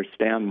to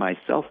understand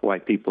myself why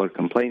people are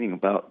complaining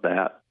about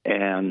that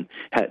and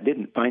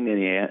didn't find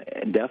any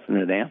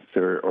definite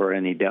answer or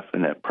any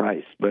definite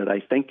price. But I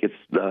think it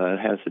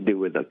has to do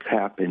with the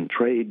cap and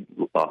trade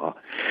law,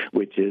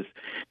 which is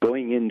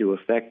going into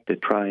effect to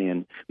try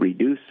and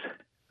reduce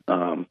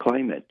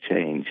climate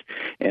change.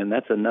 And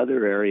that's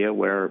another area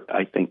where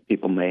I think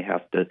people may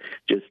have to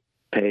just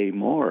pay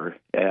more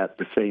at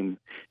the same,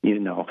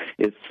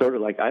 it's sort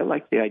of like, I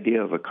like the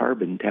idea of a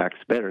carbon tax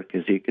better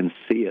because you can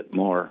see it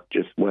more,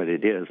 just what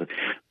it is.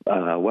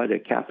 What a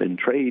cap and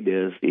trade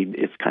is,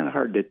 it's kind of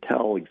hard to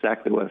tell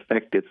exactly what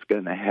effect it's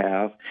going to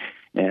have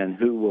and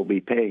who will be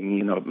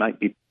paying. It might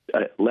be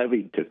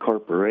levied to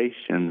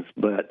corporations,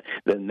 but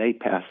then they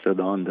pass it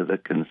on to the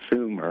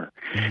consumer.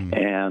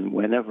 And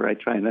whenever I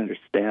try and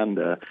understand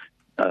the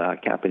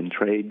cap and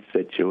trade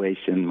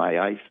situation, my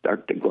eyes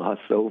start to gloss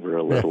over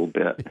a little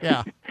bit.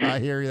 Yeah, I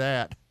hear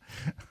that.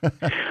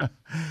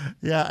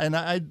 Yeah, and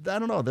I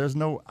don't know. There's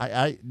no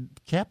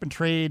cap and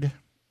trade.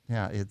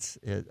 Yeah,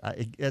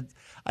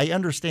 I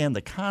understand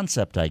the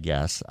concept. I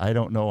guess I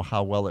don't know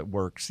how well it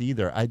works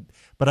either.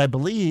 But I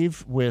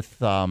believe with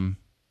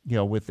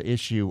with the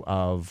issue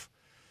of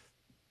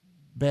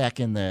back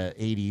in the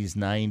 80s,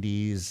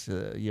 90s,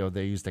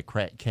 they used the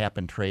cap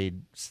and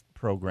trade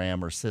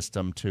program or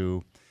system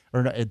to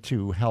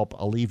help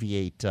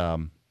alleviate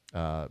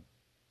acid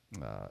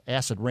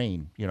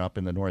rain, up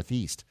in the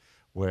Northeast,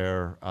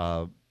 where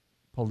heavy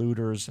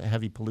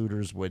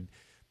polluters would,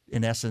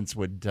 in essence,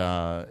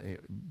 lesser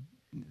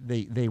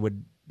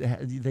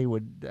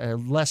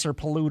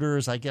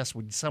polluters, I guess,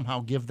 would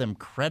somehow give them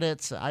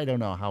credits. I don't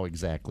know how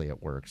exactly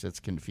it works. It's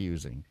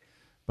confusing.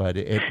 But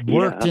it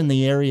worked in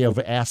the area of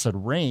acid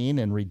rain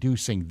and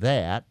reducing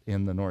that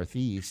in the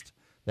Northeast.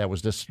 That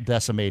was just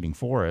decimating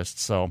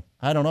forests. So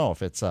I don't know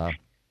if it's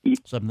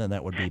something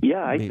that would be.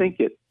 Yeah, I think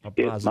it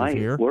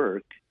might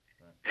work.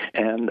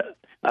 And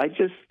I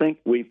just think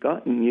we've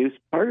gotten used.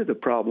 Part of the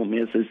problem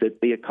is that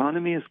the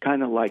economy is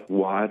kind of like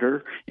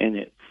water, and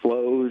it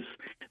flows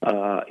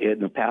in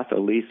the path of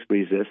least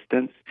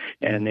resistance.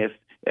 And if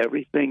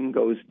everything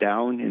goes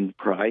down in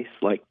price,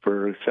 like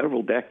for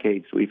several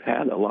decades, we've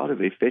had a lot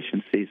of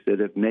efficiencies that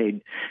have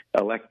made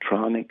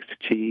electronics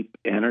cheap,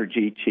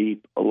 energy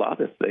cheap, a lot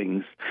of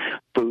things,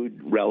 food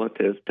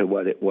relative to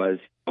what it was,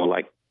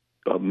 like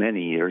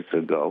many years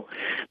ago.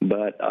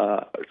 But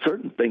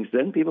certain things,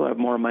 then people have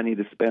more money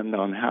to spend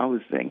on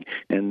housing,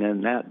 and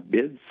then that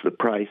bids the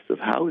price of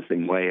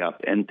housing way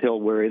up until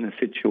we're in a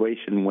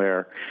situation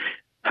where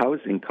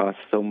housing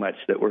costs so much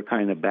that we're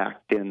kind of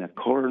backed in a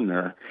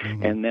corner,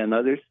 and then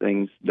other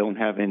things don't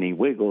have any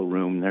wiggle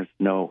room. There's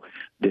no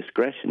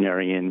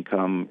discretionary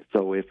income.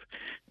 So if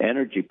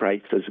energy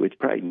prices, which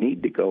probably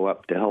need to go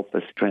up to help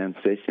us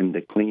transition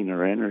to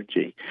cleaner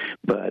energy,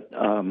 but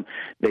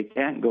they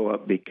can't go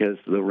up because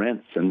the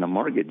rents and the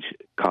mortgage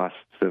costs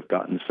have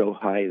gotten so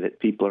high that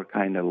people are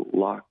kind of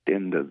locked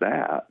into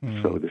that,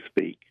 so to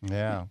speak.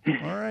 Yeah.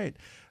 All right.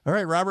 All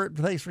right, Robert,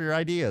 thanks for your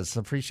ideas.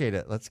 Appreciate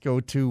it. Let's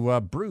go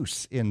to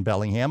Bruce in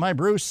Bellingham. Hi,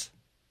 Bruce.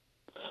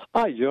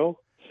 Hi, Joe.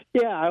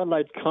 Yeah, I would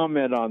like to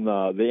comment on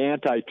the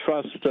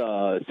antitrust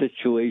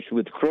situation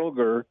with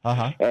Kroger,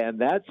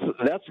 and that's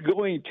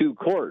going to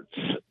courts,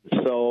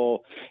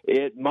 so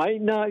it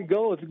might not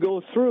go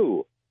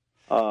through.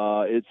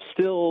 It's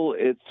still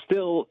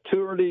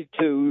too early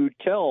to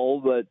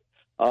tell, but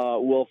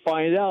we'll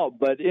find out.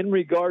 But in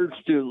regards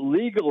to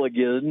legal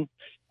again,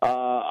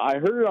 I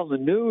heard on the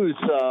news,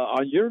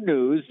 on your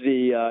news,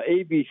 the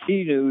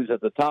ABC News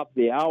at the top of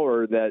the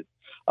hour, that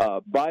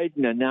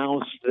Biden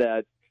announced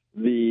that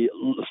the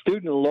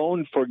student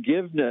loan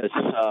forgiveness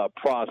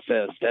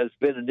process has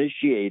been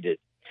initiated.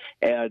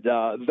 And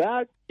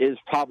that is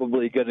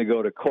probably going to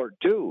go to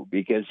court, too,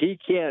 because he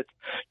can't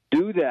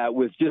do that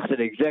with just an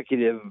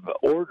executive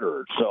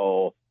order.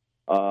 So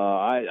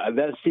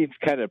that seems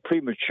kind of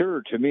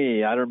premature to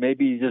me. I don't know,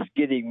 maybe he's just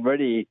getting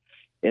ready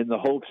in the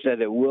hopes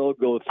that it will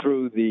go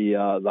through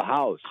the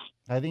House.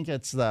 I think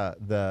it's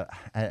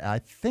I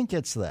think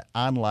it's the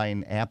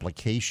online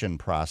application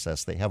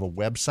process. They have a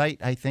website,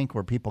 I think,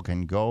 where people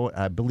can go.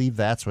 I believe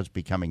that's what's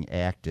becoming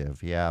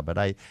active. Yeah,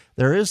 but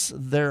there is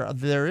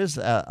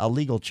a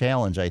legal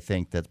challenge, I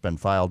think, that's been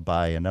filed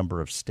by a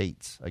number of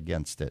states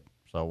against it.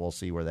 So we'll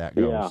see where that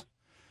goes.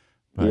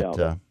 Yeah.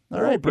 But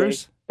all right,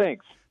 Bruce.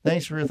 Thanks.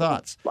 Thanks for your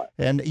thoughts.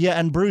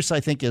 And Bruce,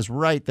 I think, is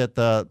right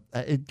that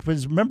it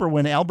was, remember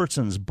when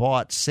Albertsons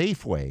bought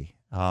Safeway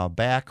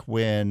back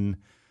when.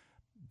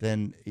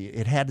 Then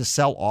it had to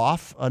sell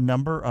off a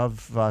number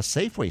of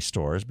Safeway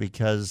stores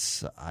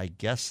because I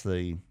guess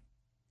who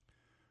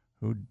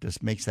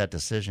just makes that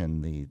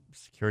decision? The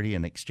Security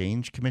and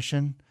Exchange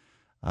Commission,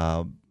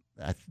 I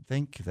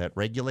think, that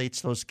regulates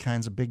those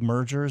kinds of big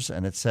mergers.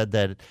 And it said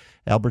that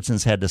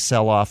Albertsons had to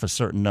sell off a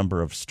certain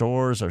number of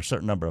stores or a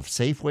certain number of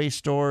Safeway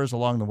stores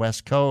along the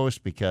West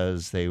Coast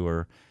because they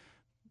were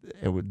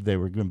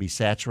going to be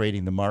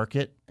saturating the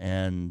market.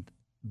 And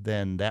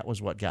then that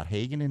was what got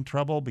Hagen in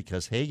trouble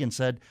because Hagen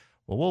said,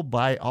 well, we'll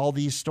buy all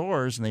these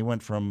stores. And they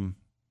went from,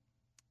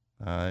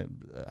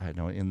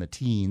 in the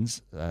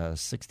teens,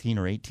 16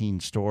 or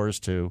 18 stores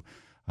to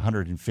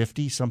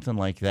 150, something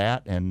like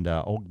that, and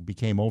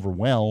became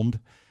overwhelmed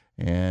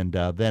and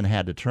then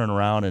had to turn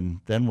around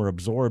and then were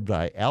absorbed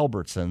by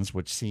Albertsons,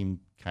 which seemed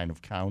kind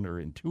of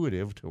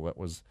counterintuitive to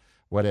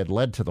what had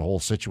led to the whole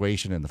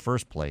situation in the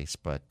first place.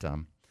 But,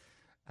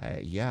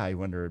 I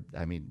wonder,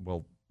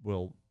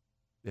 will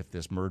if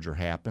this merger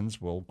happens,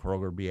 will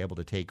Kroger be able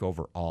to take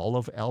over all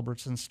of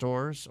Albertsons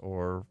stores,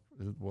 or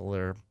will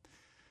there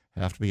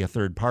have to be a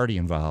third party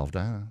involved?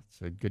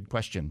 It's a good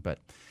question. But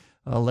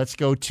let's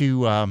go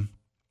to,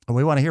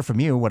 we want to hear from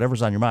you,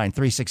 whatever's on your mind,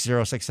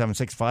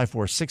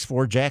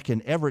 360-676-5464. Jack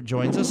in Everett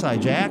joins us. Hi,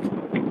 Jack.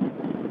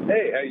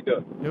 Hey, how you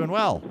doing? Doing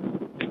well.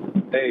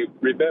 Hey,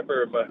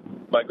 remember,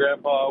 my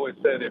grandpa always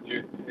said,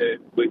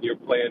 when you're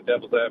playing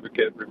devil's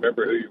advocate,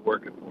 remember who you're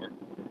working for.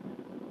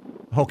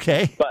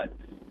 Okay.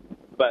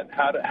 But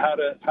how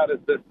does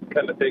this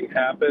kind of thing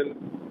happen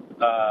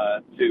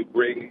to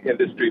bring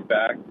industry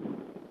back?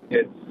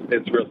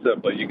 It's real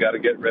simple. You got to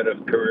get rid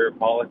of career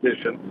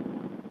politicians,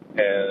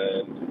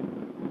 and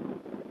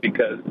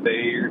because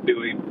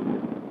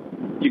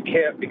you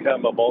can't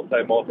become a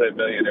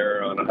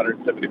multi-millionaire on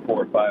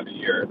 $174,500 a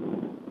year,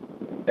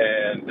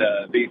 and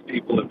these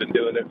people have been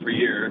doing it for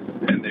years,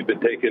 and they've been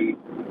taking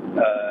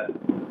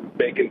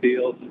bacon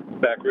deals,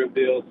 backroom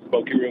deals,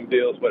 smoky room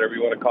deals, whatever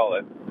you want to call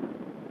it.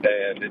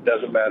 And it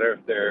doesn't matter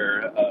if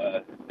they're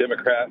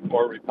Democrat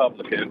or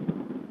Republican.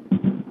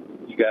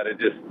 You got to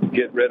just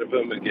get rid of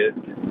them and get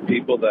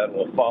people that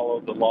will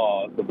follow the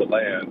laws of the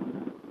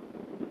land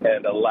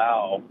and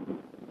allow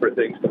for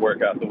things to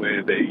work out the way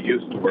they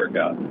used to work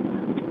out.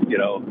 You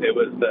know, it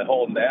was the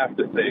whole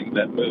NAFTA thing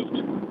that moved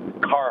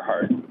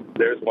Carhartt.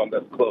 There's one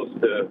that's close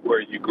to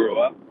where you grew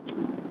up.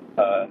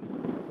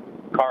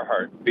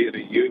 Carhartt, being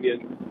a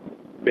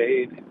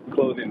union-made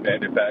clothing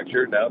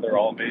manufacturer, now they're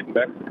all made in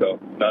Mexico,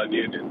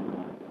 non-union.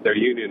 They're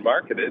union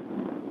marketed,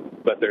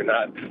 but they're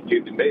not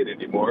union made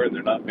anymore, and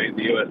they're not made in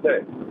the USA.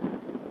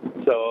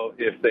 So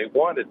if they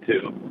wanted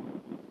to,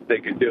 they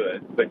could do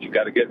it, but you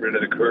got to get rid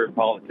of the career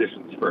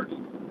politicians first.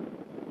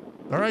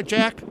 All right,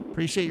 Jack.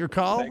 Appreciate your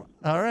call. Thanks.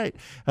 All right.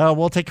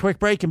 We'll take a quick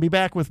break and be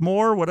back with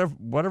more,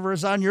 whatever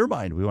is on your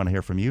mind. We want to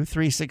hear from you.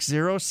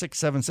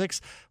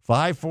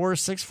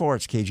 360-676-5464.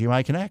 It's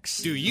KGMI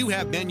Connects. Do you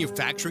have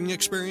manufacturing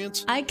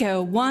experience?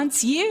 ICO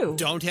wants you.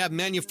 Don't have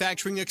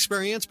manufacturing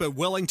experience but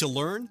willing to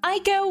learn?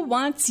 ICO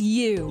wants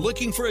you.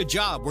 Looking for a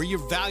job where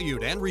you're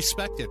valued and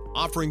respected,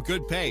 offering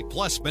good pay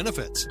plus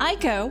benefits?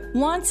 ICO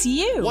wants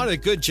you. Want a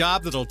good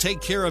job that'll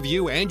take care of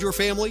you and your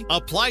family?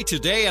 Apply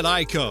today at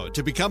ICO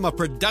to become a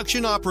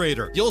production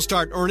operator. You'll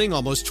start earning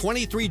almost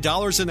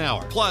 $23 an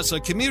hour, plus a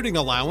commuting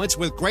allowance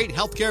with great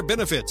healthcare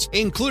benefits,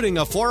 including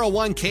a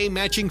 401k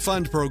matching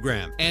fund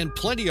program and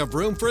plenty of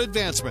room for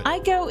advancement.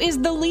 ICO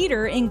is the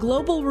leader in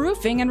global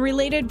roofing and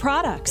related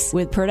products,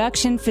 with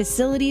production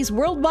facilities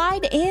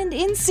worldwide and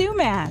in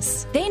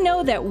Sumas. They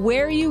know that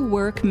where you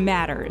work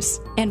matters,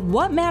 and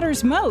what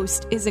matters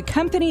most is a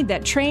company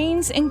that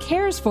trains and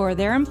cares for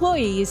their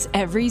employees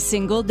every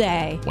single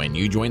day. When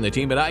you join the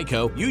team at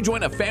ICO, you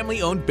join a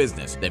family-owned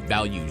business that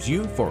values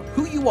you for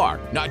who you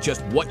are, not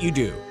just what you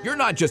do. You're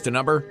not just a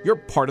number, you're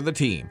part of the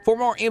team. For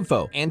more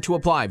info and to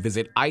apply,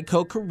 visit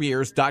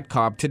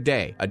icocareers.com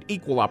today. An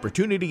equal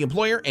opportunity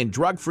employer and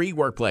drug-free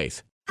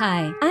workplace.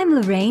 Hi, I'm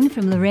Lorraine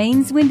from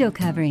Lorraine's Window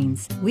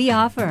Coverings. We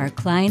offer our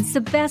clients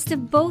the best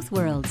of both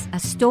worlds, a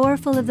store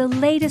full of the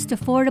latest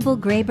affordable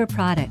Graber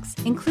products,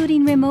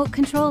 including remote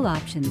control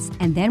options.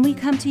 And then we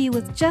come to you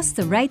with just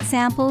the right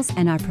samples,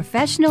 and our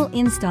professional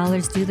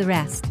installers do the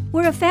rest.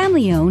 We're a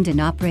family-owned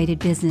and operated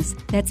business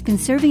that's been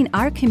serving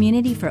our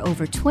community for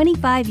over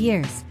 25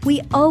 years.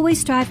 We always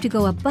strive to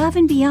go above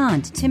and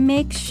beyond to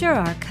make sure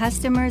our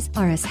customers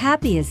are as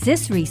happy as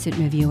this recent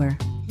reviewer.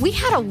 We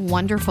had a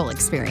wonderful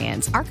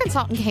experience. Our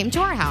consultant came to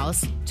our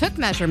house, took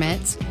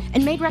measurements,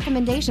 and made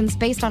recommendations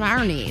based on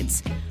our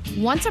needs.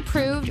 Once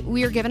approved,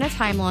 we were given a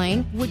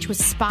timeline, which was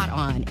spot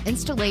on.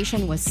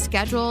 Installation was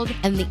scheduled,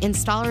 and the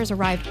installers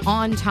arrived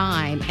on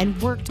time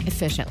and worked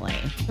efficiently.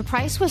 The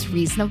price was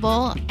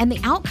reasonable, and the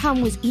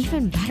outcome was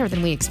even better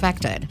than we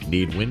expected.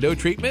 Need window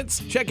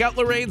treatments? Check out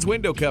Lorraine's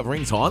Window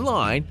Coverings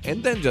online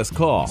and then just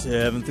call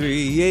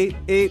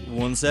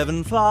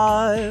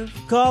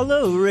 738-8175. Call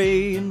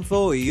Lorraine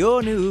for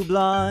your new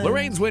blind.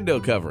 Lorraine's Window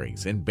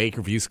Coverings in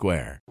Bakerview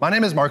Square. My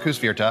name is Marcus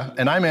Virta,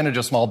 and I manage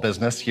a small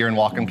business here in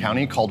Whatcom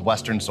County called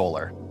Western Solar.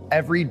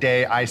 Every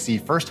day I see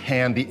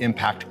firsthand the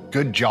impact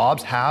good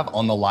jobs have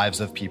on the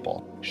lives of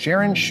people.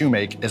 Sharon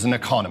Shoemake is an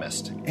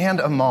economist and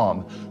a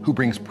mom who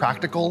brings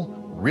practical,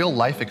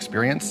 real-life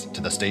experience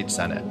to the state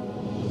Senate.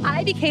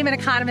 I became an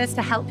economist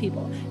to help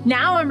people.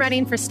 Now I'm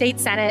running for state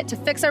Senate to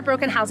fix our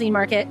broken housing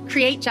market,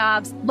 create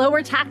jobs,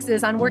 lower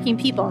taxes on working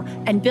people,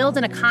 and build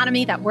an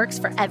economy that works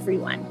for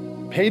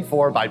everyone. Paid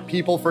for by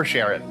People for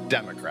Sharon,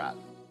 Democrat.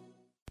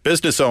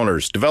 Business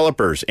owners,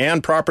 developers,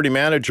 and property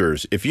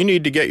managers, if you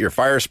need to get your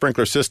fire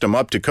sprinkler system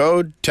up to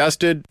code,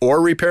 tested,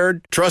 or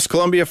repaired, trust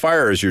Columbia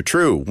Fire as your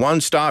true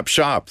one-stop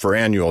shop for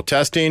annual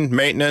testing,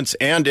 maintenance,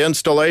 and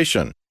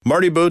installation.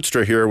 Marty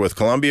Bootstra here with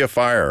Columbia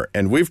Fire,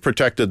 and we've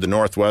protected the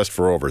Northwest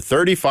for over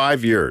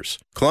 35 years.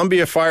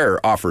 Columbia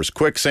Fire offers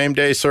quick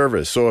same-day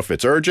service, so if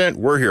it's urgent,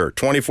 we're here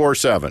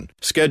 24/7.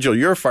 Schedule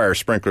your fire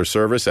sprinkler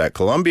service at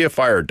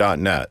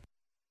columbiafire.net.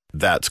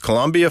 That's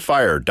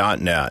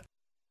columbiafire.net.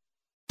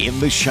 In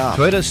the shop.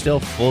 Toyota's still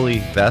fully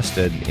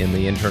vested in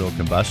the internal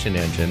combustion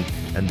engine,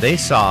 and they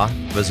saw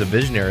as a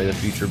visionary the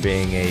future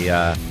being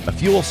a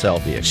fuel cell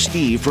vehicle.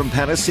 Steve from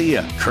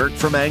Panacea, Kurt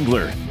from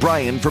Angler,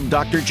 Brian from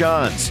Dr.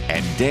 John's,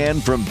 and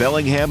Dan from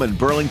Bellingham and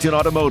Burlington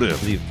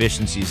Automotive. The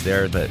efficiencies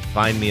there, but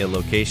find me a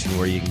location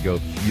where you can go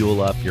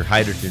fuel up your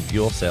hydrogen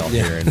fuel cell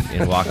here in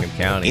Whatcom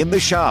County. In the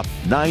shop,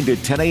 9 to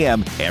 10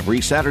 a.m. every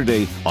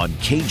Saturday on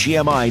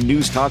KGMI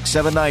News Talk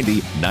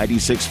 790,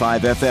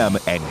 96.5 FM,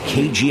 and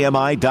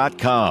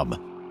KGMI.com.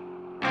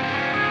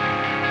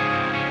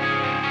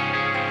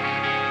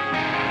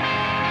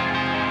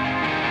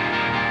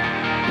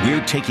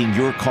 We're taking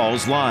your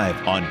calls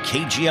live on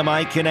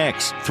KGMI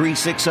Connects,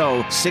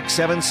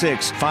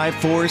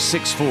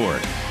 360-676-5464.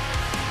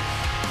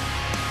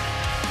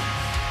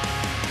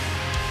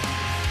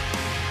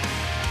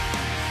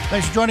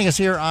 Thanks for joining us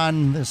here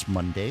on this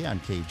Monday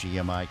on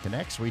KGMI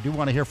Connects. We do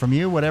want to hear from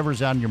you,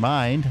 whatever's on your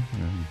mind.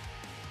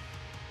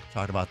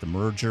 Talk about the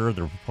merger,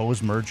 the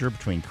proposed merger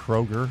between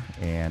Kroger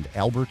and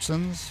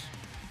Albertsons.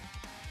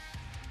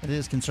 It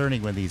is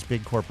concerning when these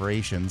big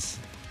corporations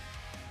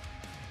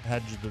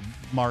hedge the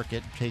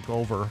market, take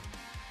over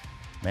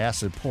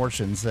massive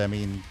portions. I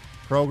mean,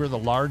 Kroger, the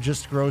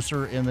largest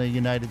grocer in the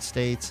United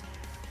States,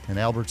 and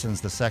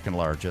Albertsons, the second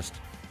largest.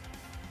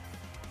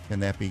 Can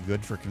that be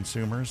good for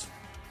consumers?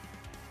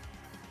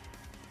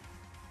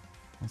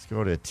 Let's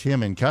go to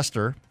Tim in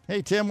Custer.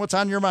 Hey, Tim, what's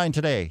on your mind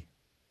today?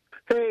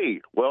 Hey,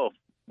 well,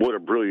 what a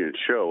brilliant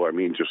show. I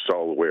mean, just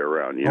all the way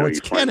around. You know, it's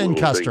Ken in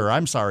Custer.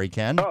 I'm sorry,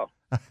 Ken. Oh,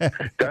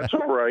 That's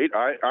all right.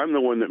 I'm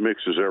the one that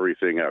mixes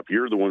everything up.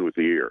 You're the one with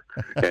the ear,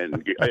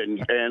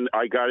 and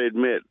I got to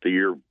admit,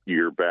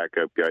 your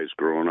backup guy's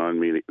growing on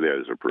me. That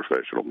is a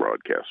professional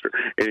broadcaster.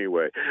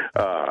 Anyway,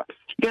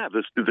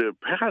 the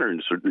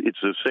patterns.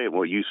 It's the same.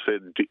 What you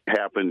said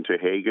happened to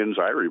Hagen's.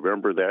 I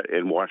remember that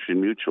in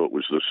Washington Mutual. It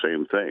was the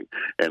same thing.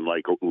 And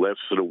like less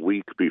than a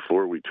week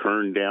before we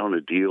turned down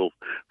a deal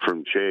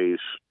from Chase,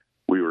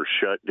 we were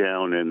shut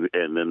down, and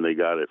then they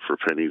got it for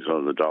pennies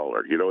on the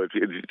dollar. You know, it's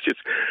just.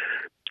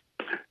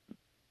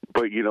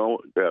 But you know,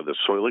 the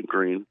Soylent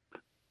Green,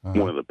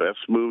 one of the best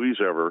movies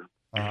ever,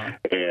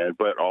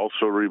 but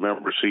also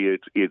remember,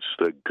 it's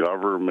the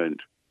government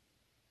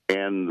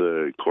and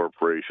the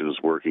corporations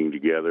working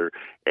together,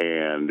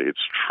 and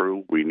it's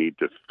true. We need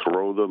to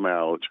throw them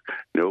out.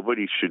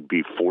 Nobody should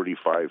be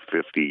 45,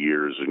 50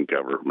 years in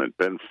government.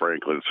 Ben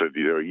Franklin said,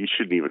 you know, you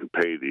shouldn't even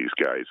pay these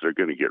guys. They're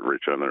going to get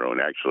rich on their own.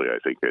 Actually, I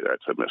think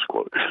that's a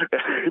misquote.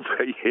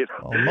 But, you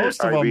know, well,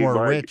 most of them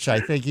were rich, I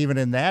think, even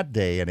in that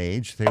day and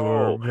age. They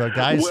were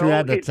guys who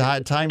had the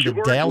time to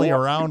dally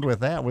around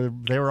with that.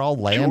 They were all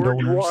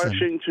landowners. George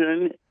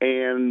Washington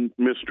and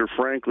Mr.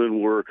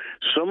 Franklin were,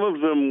 some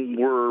of them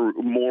were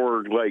more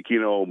like,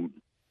 you know,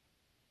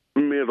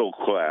 middle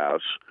class,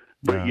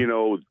 but you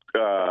know,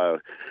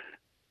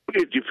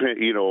 it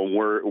depends, you know,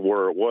 where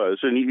it was,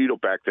 and you know,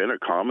 back then a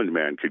common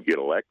man could get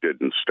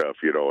elected and stuff,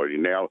 you know.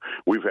 And now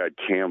we've had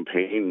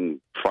campaign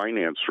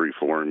finance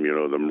reform, you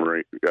know, the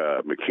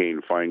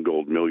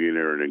McCain-Feingold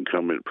Millionaire and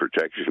Incumbent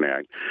Protection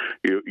Act.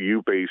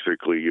 You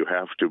basically you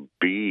have to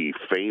be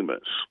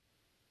famous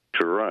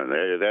to run.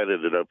 That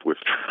ended up with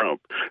Trump.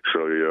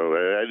 So, you know,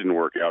 that didn't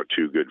work out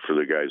too good for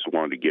the guys who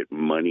wanted to get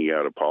money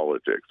out of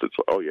politics. It's,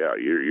 oh, yeah,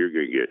 you're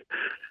going to get,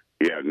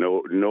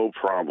 no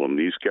problem.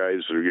 These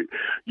guys are,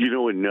 you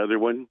know, another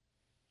one,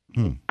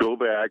 go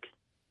back,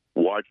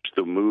 watch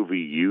the movie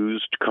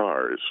Used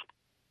Cars.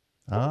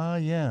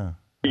 Yeah.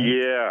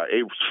 Yeah,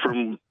 it was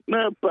from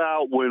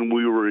about when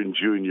we were in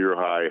junior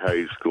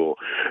high school.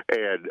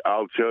 And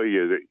I'll tell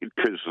you, that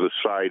because the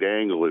side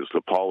angle is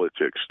the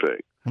politics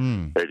thing.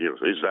 And you know,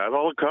 is that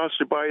all it costs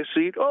to buy a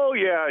seat? Oh,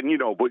 yeah, and, you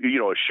know, but, you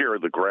know, share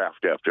the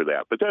graft after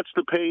that. But that's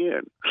the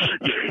pay-in.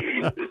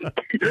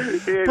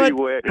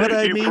 Anyway, but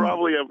I mean,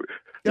 probably have...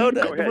 Go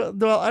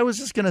ahead. Well, I was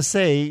just going to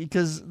say,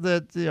 because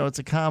that, you know, it's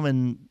a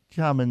common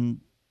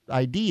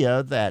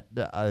idea that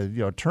you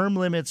know, term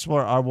limits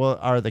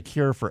are the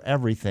cure for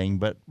everything,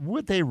 but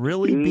would they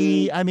really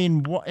be? I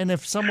mean, and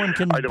if someone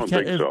can, I don't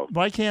think so.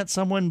 Why can't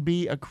someone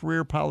be a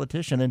career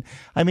politician? And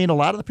I mean, a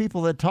lot of the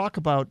people that talk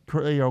about,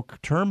 you know,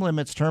 term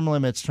limits,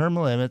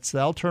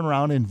 they'll turn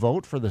around and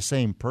vote for the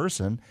same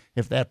person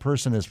if that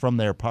person is from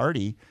their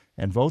party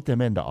and vote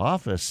them into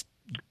office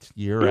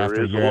year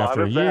after year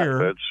after year.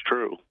 That's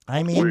true.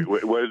 I mean,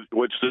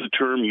 what's the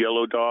term?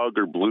 Yellow dog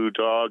or blue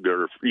dog,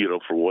 or, you know,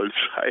 for one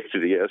side or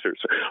the other?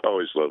 I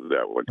always loved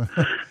that one.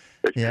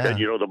 Yeah. And,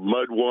 you know, the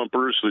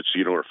mudwumpers, that's,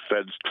 you know, are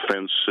fence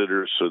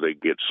sitters, so they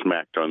get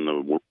smacked on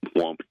the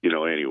wump, you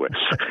know, anyway.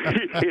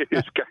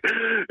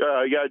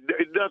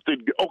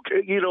 Nothing.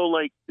 Okay, you know,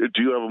 like,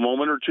 do you have a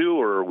moment or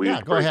two, or are we? Yeah,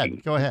 go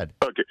ahead.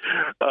 Okay.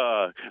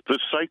 The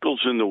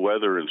cycles in the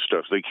weather and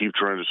stuff, they keep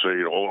trying to say,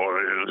 you know,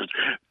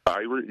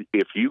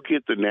 if you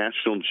get the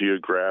National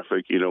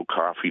Geographic, you know,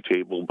 coffee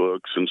table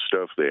books and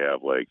stuff, they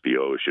have, like, the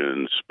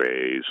ocean,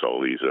 space,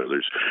 all these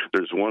others.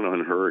 There's one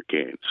on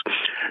hurricanes.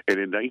 And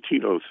in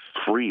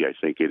 1903, I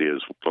think it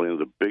is, one of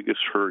the biggest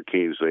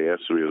hurricanes they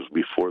estimate was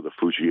before the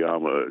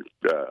Fujiyama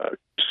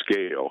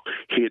scale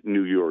hit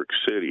New York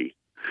City.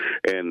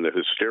 And the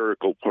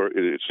hysterical part,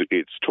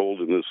 it's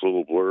told in this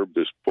little blurb,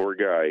 this poor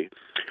guy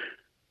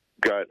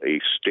got a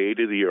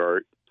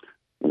state-of-the-art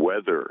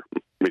weather.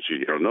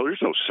 You know, no,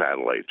 there's no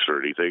satellites or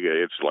anything.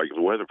 It's like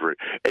the weather,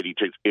 and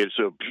it's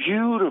a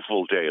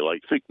beautiful day,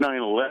 like think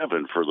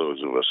 9/11 for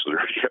those of us that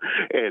are here,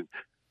 and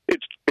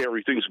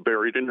everything's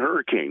buried in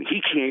hurricane.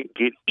 He can't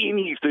get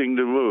anything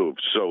to move,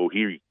 so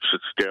he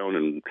sits down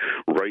and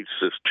writes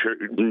this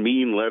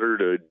mean letter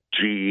to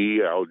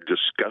GE, how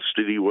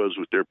disgusted he was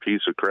with their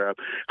piece of crap,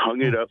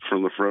 hung it up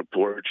from the front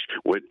porch,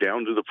 went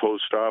down to the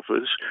post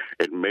office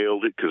and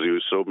mailed it because he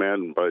was so mad,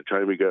 and by the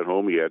time he got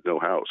home, he had no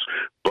house.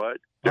 But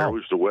there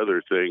was the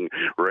weather thing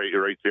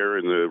right there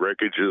in the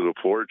wreckage of the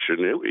porch, and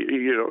it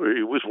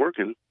was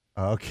working.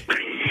 Okay.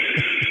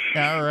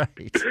 All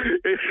right.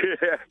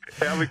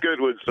 Have a good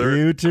one, sir.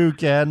 You too,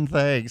 Ken.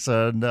 Thanks.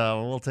 And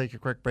we'll take a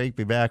quick break.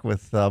 Be back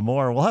with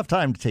more. We'll have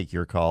time to take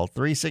your call.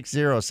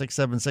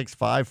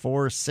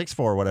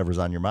 360-676-5464, whatever's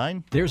on your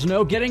mind. There's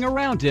no getting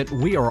around it.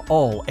 We are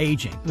all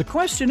aging. The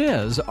question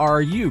is,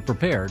 are you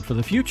prepared for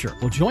the future?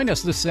 Well, join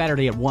us this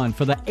Saturday at 1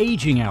 for the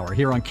Aging Hour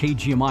here on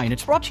KGMI, and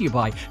it's brought to you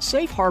by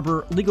Safe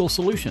Harbor Legal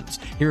Solutions.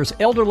 Here's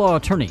elder law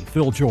attorney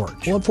Phil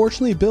George. Well,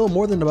 unfortunately, Bill,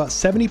 more than about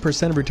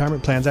 70% of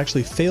retirement plans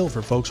actually fail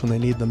for folks when they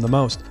need them the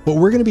most. What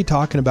we're going to be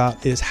talking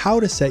about is how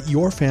to set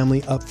your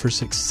family up for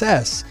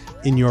success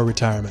in your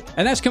retirement.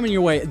 And that's coming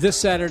your way this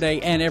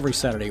Saturday and every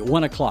Saturday at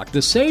 1 o'clock,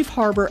 the Safe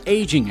Harbor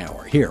Aging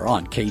Hour here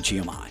on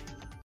KGMI.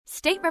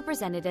 State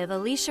Representative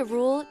Alicia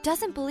Rule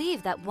doesn't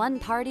believe that one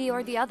party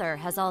or the other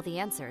has all the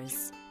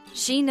answers.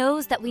 She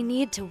knows that we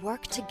need to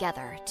work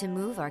together to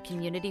move our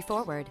community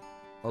forward.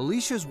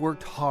 Alicia's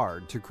worked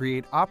hard to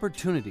create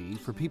opportunity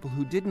for people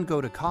who didn't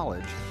go to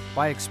college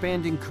by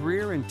expanding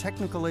career and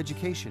technical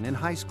education in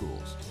high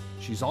schools.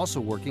 She's also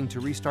working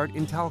to restart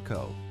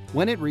Intalco.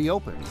 When it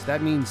reopens,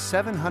 that means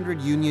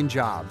 700 union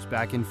jobs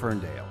back in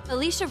Ferndale.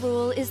 Alicia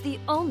Rule is the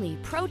only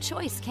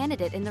pro-choice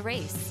candidate in the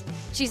race.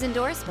 She's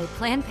endorsed by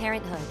Planned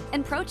Parenthood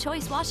and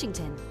Pro-Choice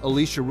Washington.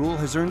 Alicia Rule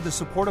has earned the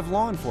support of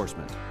law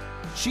enforcement.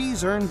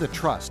 She's earned the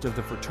trust of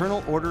the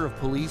Fraternal Order of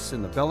Police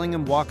and the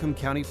Bellingham-Whatcom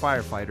County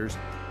firefighters.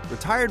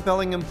 Retired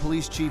Bellingham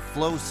Police Chief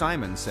Flo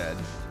Simon said,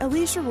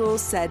 Alicia Rule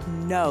said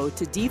no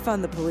to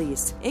defund the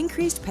police,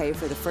 increased pay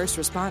for the first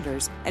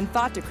responders, and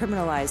fought to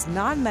criminalize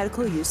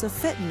non-medical use of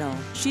fentanyl.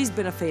 She's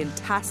been a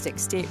fantastic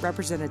state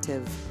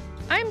representative.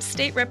 I'm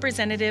State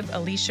Representative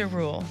Alicia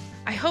Rule.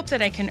 I hope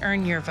that I can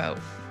earn your vote.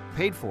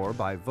 Paid for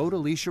by Vote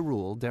Alicia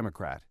Rule,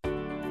 Democrat.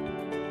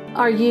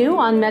 Are you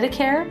on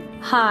Medicare?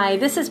 Hi,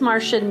 this is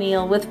Marcia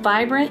Neal with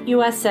Vibrant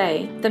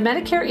USA. The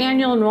Medicare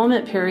annual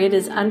enrollment period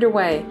is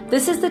underway.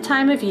 This is the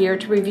time of year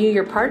to review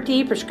your Part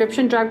D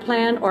prescription drug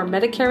plan or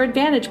Medicare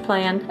Advantage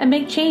plan and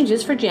make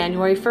changes for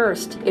January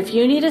 1st. If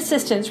you need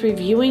assistance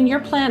reviewing your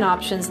plan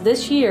options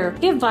this year,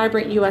 give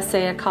Vibrant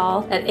USA a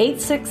call at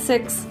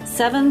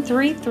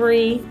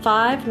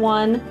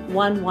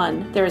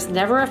 866-733-5111. There is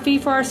never a fee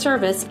for our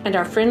service, and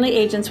our friendly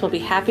agents will be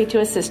happy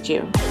to assist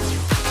you.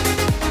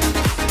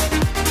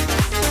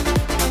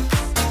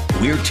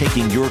 We're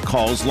taking your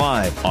calls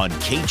live on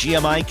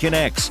KGMI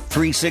Connects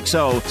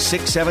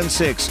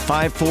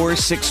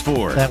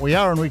 360-676-5464. That we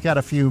are, and we've got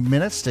a few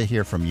minutes to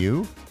hear from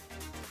you.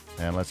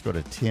 And let's go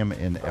to Tim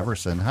in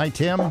Everson. Hi,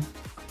 Tim.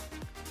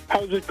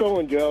 How's it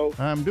going, Joe?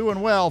 I'm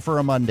doing well for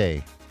a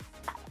Monday.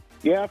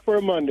 Yeah, for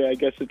a Monday, I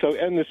guess it's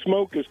and the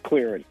smoke is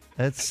clearing.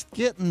 It's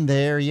getting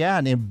there, yeah.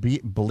 And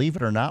believe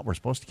it or not, we're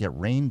supposed to get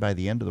rain by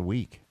the end of the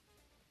week.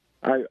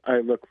 I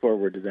look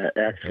forward to that,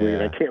 actually,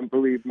 and I can't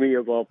believe me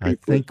of all people. I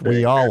think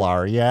we all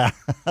are, yeah,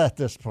 at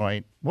this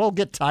point. We'll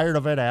get tired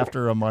of it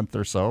after a month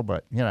or so,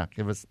 but, you know,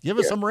 give us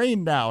some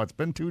rain now. It's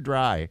been too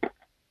dry.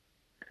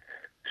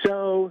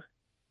 So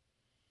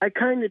I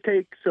kind of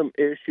take some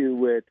issue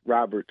with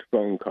Robert's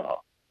phone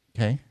call.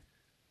 Okay.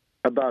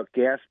 About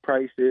gas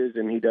prices,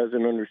 and he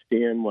doesn't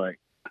understand why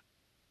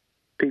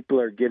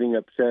people are getting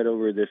upset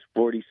over this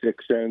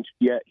 46 cents,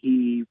 yet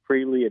he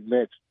freely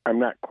admits, I'm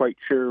not quite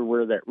sure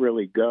where that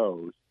really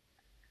goes.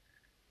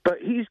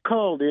 But he's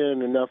called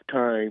in enough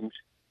times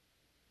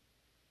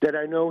that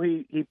I know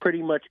he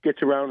pretty much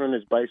gets around on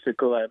his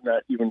bicycle. I'm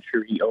not even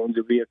sure he owns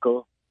a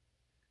vehicle.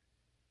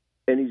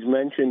 And he's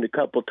mentioned a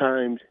couple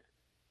times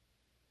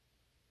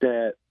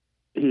that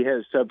he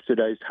has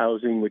subsidized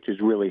housing, which has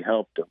really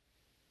helped him.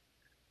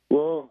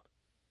 Well,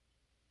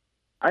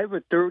 I have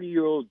a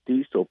 30-year-old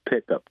diesel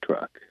pickup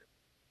truck,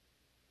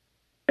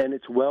 and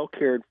it's well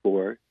cared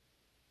for,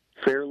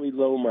 fairly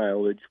low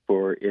mileage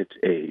for its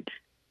age.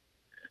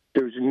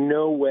 There's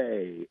no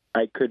way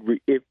I could,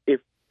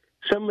 if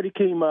somebody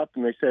came up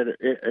and they said,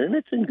 and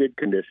it's in good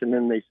condition,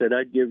 and they said,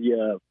 I'd give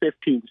you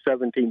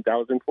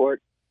 $17,000 for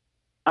it,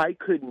 I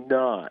could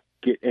not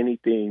get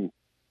anything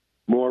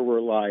more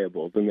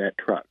reliable than that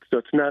truck. So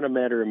it's not a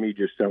matter of me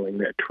just selling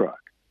that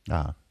truck.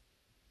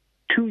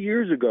 2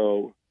 years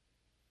ago,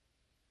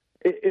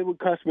 it would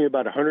cost me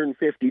about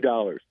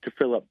 $150 to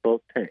fill up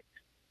both tanks.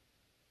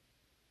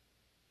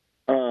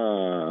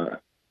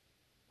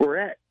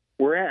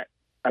 We're at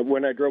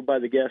when I drove by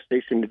the gas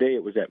station today,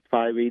 it was at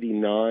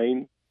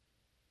 $5.89.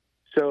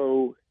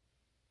 So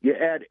you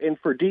add, and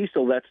for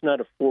diesel, that's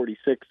not a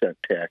 46-cent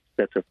tax.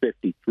 That's a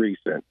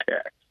 53-cent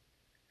tax.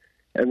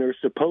 And there's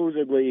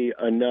supposedly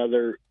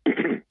another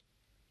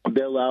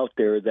bill out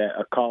there that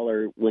a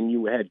caller, when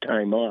you had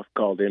time off,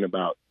 called in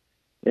about,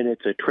 and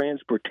it's a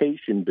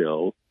transportation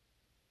bill.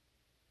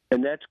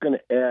 And that's going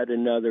to add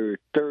another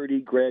 30,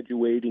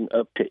 graduating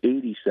up to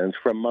 80 cents,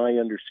 from my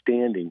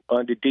understanding,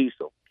 onto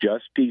diesel,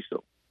 just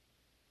diesel.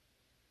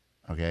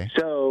 Okay.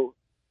 So,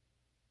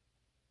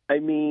 I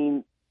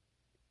mean,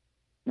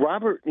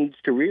 Robert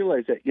needs to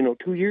realize that,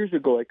 2 years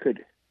ago I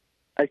could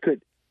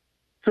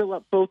fill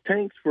up both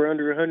tanks for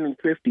under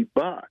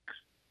 $150,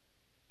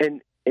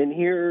 and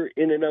here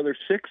in another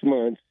 6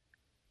 months,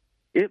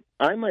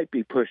 I might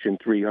be pushing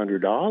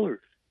 $300.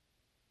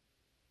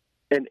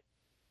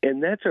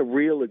 And that's a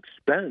real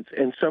expense,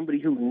 and somebody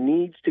who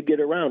needs to get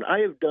around. I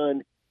have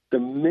done the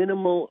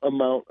minimal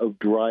amount of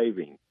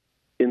driving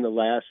in the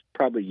last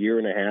probably year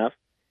and a half,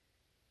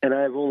 and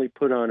I've only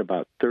put on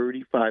about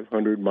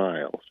 3,500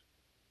 miles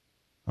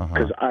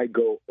because I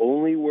go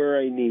only where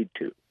I need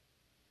to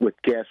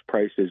with gas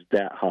prices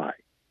that high.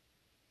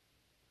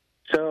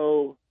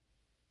 So,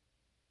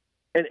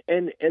 and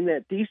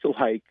that diesel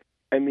hike,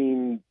 I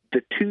mean,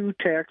 the two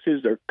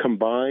taxes are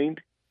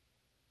combined.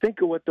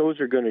 Think of what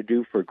those are going to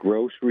do for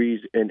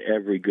groceries and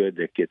every good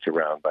that gets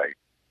around by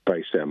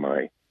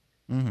semi.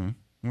 Mm-hmm.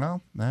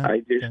 Well,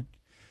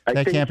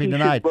 That can't be he should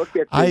denied. look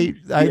at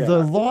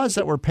The laws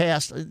that were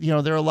passed,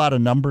 there are a lot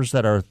of numbers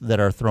that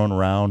are thrown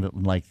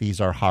around, like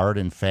these are hard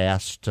and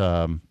fast,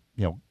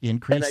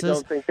 increases. And I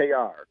don't think they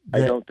are. I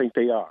don't think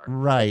they are.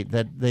 Right.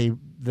 That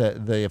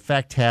the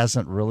effect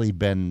hasn't really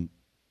been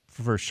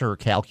for sure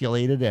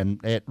calculated,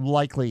 and it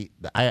likely,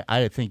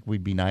 I think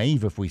we'd be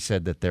naive if we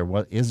said that there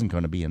isn't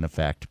going to be an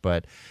effect,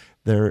 but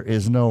there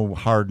is no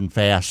hard and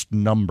fast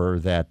number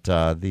that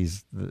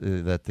these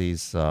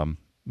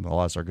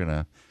laws are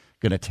going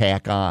to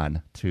tack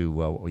on to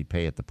what we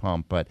pay at the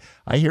pump. But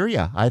I hear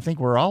you. I think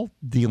we're all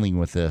dealing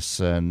with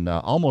this, and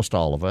almost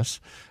all of us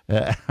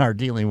are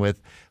dealing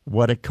with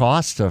what it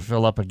costs to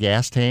fill up a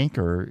gas tank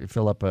or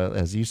fill up,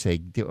 as you say,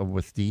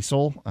 with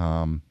diesel.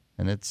 And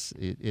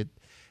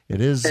it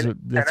is. And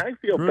I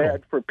feel brutal.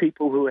 bad for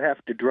people who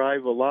have to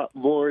drive a lot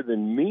more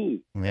than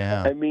me.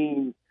 Yeah. I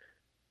mean,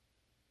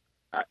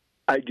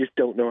 I just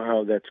don't know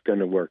how that's going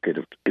to work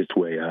its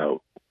way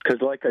out.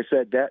 Because, like I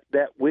said,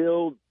 that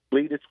will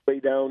bleed its way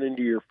down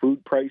into your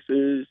food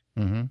prices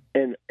and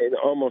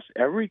almost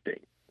everything.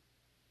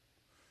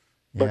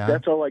 But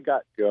that's all I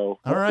got, Joe.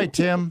 All right,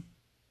 Tim.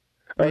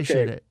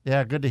 Appreciate Okay. it.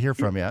 Yeah, good to hear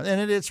from you. And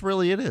it is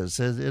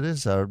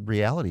a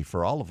reality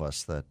for all of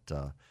us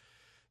that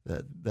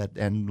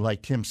and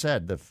like Tim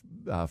said,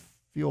 the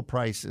fuel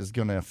price is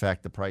going to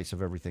affect the price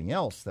of everything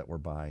else that we're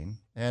buying.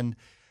 And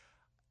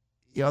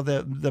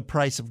the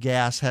price of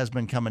gas has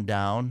been coming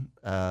down.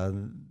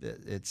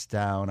 It's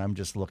down. I'm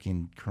just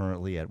looking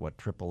currently at what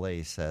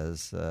AAA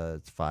says.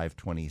 It's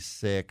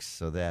 $5.26,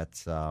 so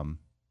that's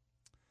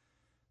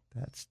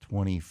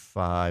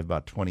 25,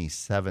 about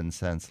 27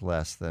 cents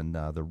less than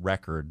the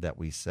record that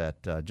we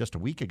set just a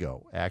week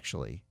ago,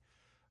 actually,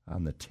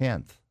 on the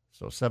 10th.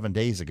 So 7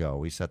 days ago,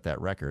 we set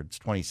that record. It's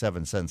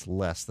 27 cents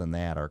less than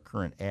that, our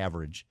current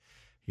average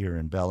here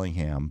in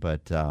Bellingham.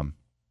 But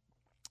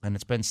and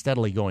it's been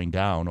steadily going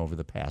down over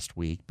the past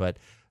week. But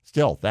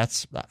still,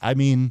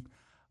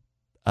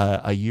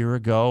 a year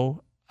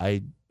ago,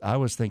 I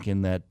was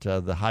thinking that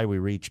the high we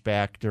reached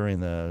back during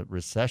the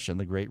recession,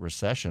 the Great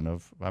Recession I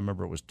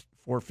remember it was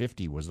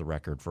 $4.50 was the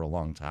record for a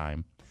long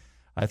time.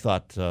 I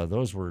thought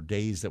those were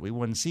days that we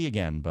wouldn't see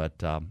again.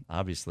 But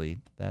obviously,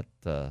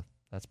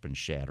 that's been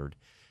shattered.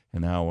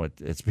 And now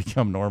it's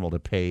become normal to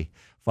pay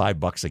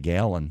 $5 a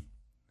gallon,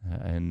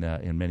 and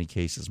in many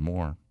cases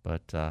more.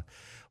 But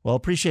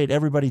appreciate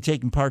everybody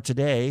taking part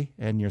today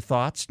and your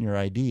thoughts and your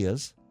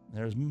ideas.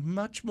 There's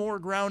much more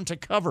ground to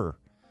cover,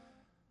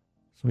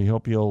 so we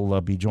hope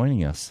you'll be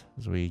joining us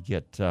as we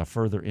get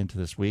further into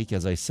this week.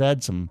 As I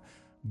said, some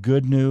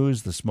good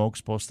news: the smoke's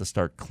supposed to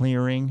start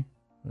clearing.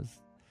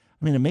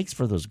 It makes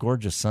for those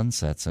gorgeous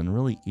sunsets and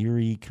really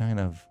eerie kind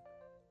of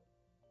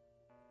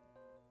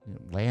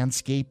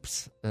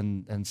landscapes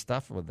and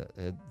stuff with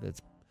it.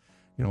 It's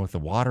with the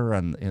water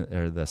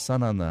or the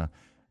sun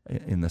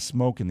in the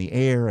smoke in the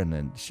air and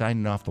then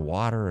shining off the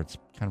water. It's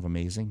kind of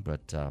amazing,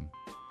 but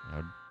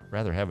I'd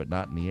rather have it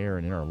not in the air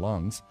and in our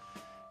lungs.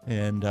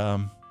 And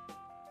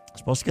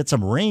supposed to get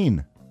some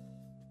rain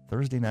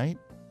Thursday night,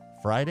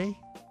 Friday,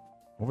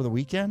 over the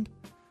weekend.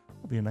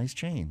 It'll be a nice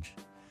change.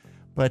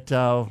 But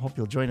hope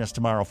you'll join us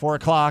tomorrow, 4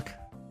 o'clock,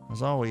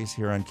 as always,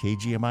 here on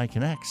KGMI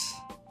Connects.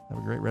 Have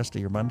a great rest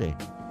of your Monday.